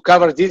tried to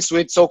cover this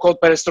with so-called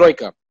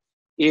perestroika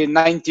in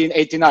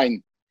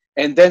 1989.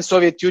 And then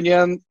Soviet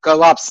Union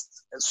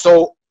collapsed.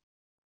 So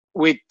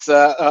with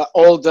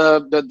all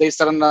the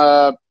Eastern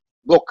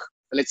bloc,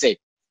 let's say.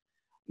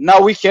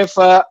 Now we have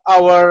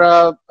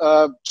our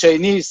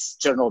Chinese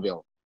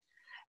Chernobyl.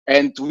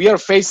 And we are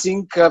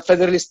facing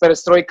Federalist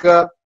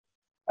perestroika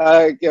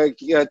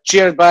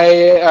chaired by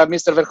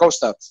Mr.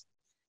 Verhofstadt.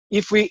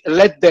 If we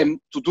let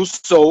them to do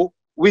so,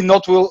 we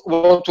know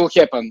what will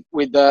happen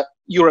with the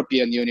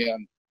European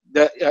Union.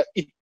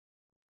 It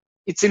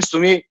seems to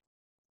me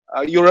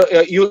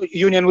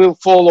Union will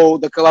follow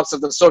the collapse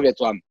of the Soviet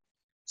one.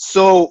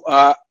 So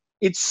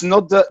it's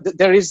not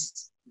there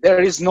is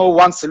no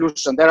one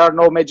solution. There are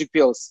no magic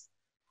pills.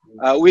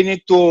 We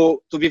need to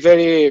be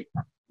very,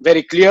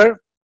 very clear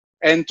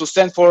and to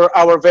stand for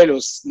our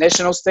values: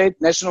 national state,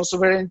 national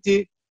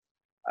sovereignty,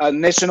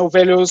 national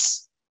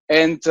values,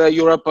 and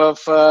Europe of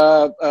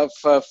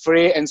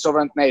free and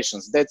sovereign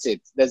nations. That's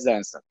it. That's the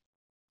answer.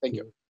 Thank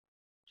you.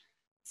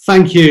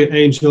 Thank you,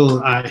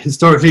 Angel.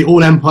 Historically,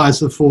 all empires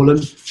have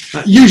fallen,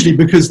 usually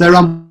because they're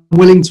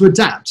willing to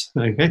adapt,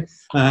 okay?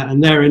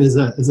 And therein is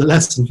a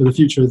lesson for the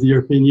future of the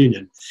European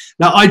Union.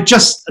 Now, I'd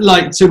just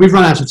like to, we've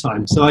run out of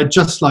time, so I'd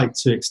just like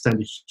to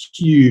extend a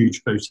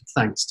huge vote of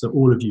thanks to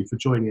all of you for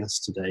joining us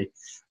today.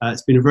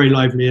 It's been a very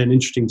lively and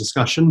interesting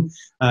discussion.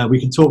 We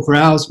can talk for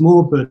hours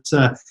more, but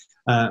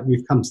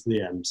we've come to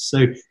the end.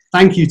 So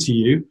thank you to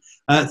you.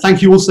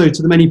 Thank you also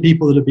to the many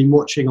people that have been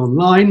watching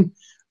online.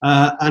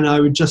 And I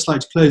would just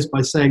like to close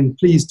by saying,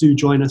 please do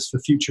join us for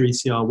future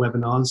ECR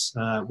webinars,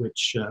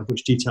 which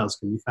details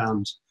can be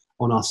found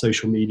on our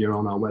social media,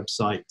 on our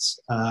websites.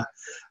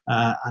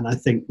 And I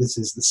think this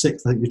is the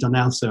 6th I think we've done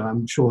now, so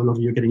I'm sure a lot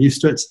of you are getting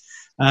used to it.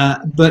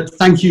 But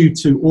thank you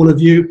to all of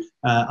you.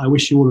 I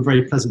wish you all a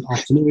very pleasant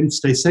afternoon.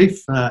 Stay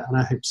safe, and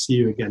I hope to see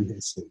you again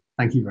here soon.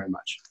 Thank you very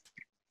much.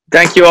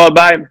 Thank you all.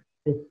 Bye.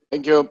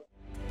 Thank you.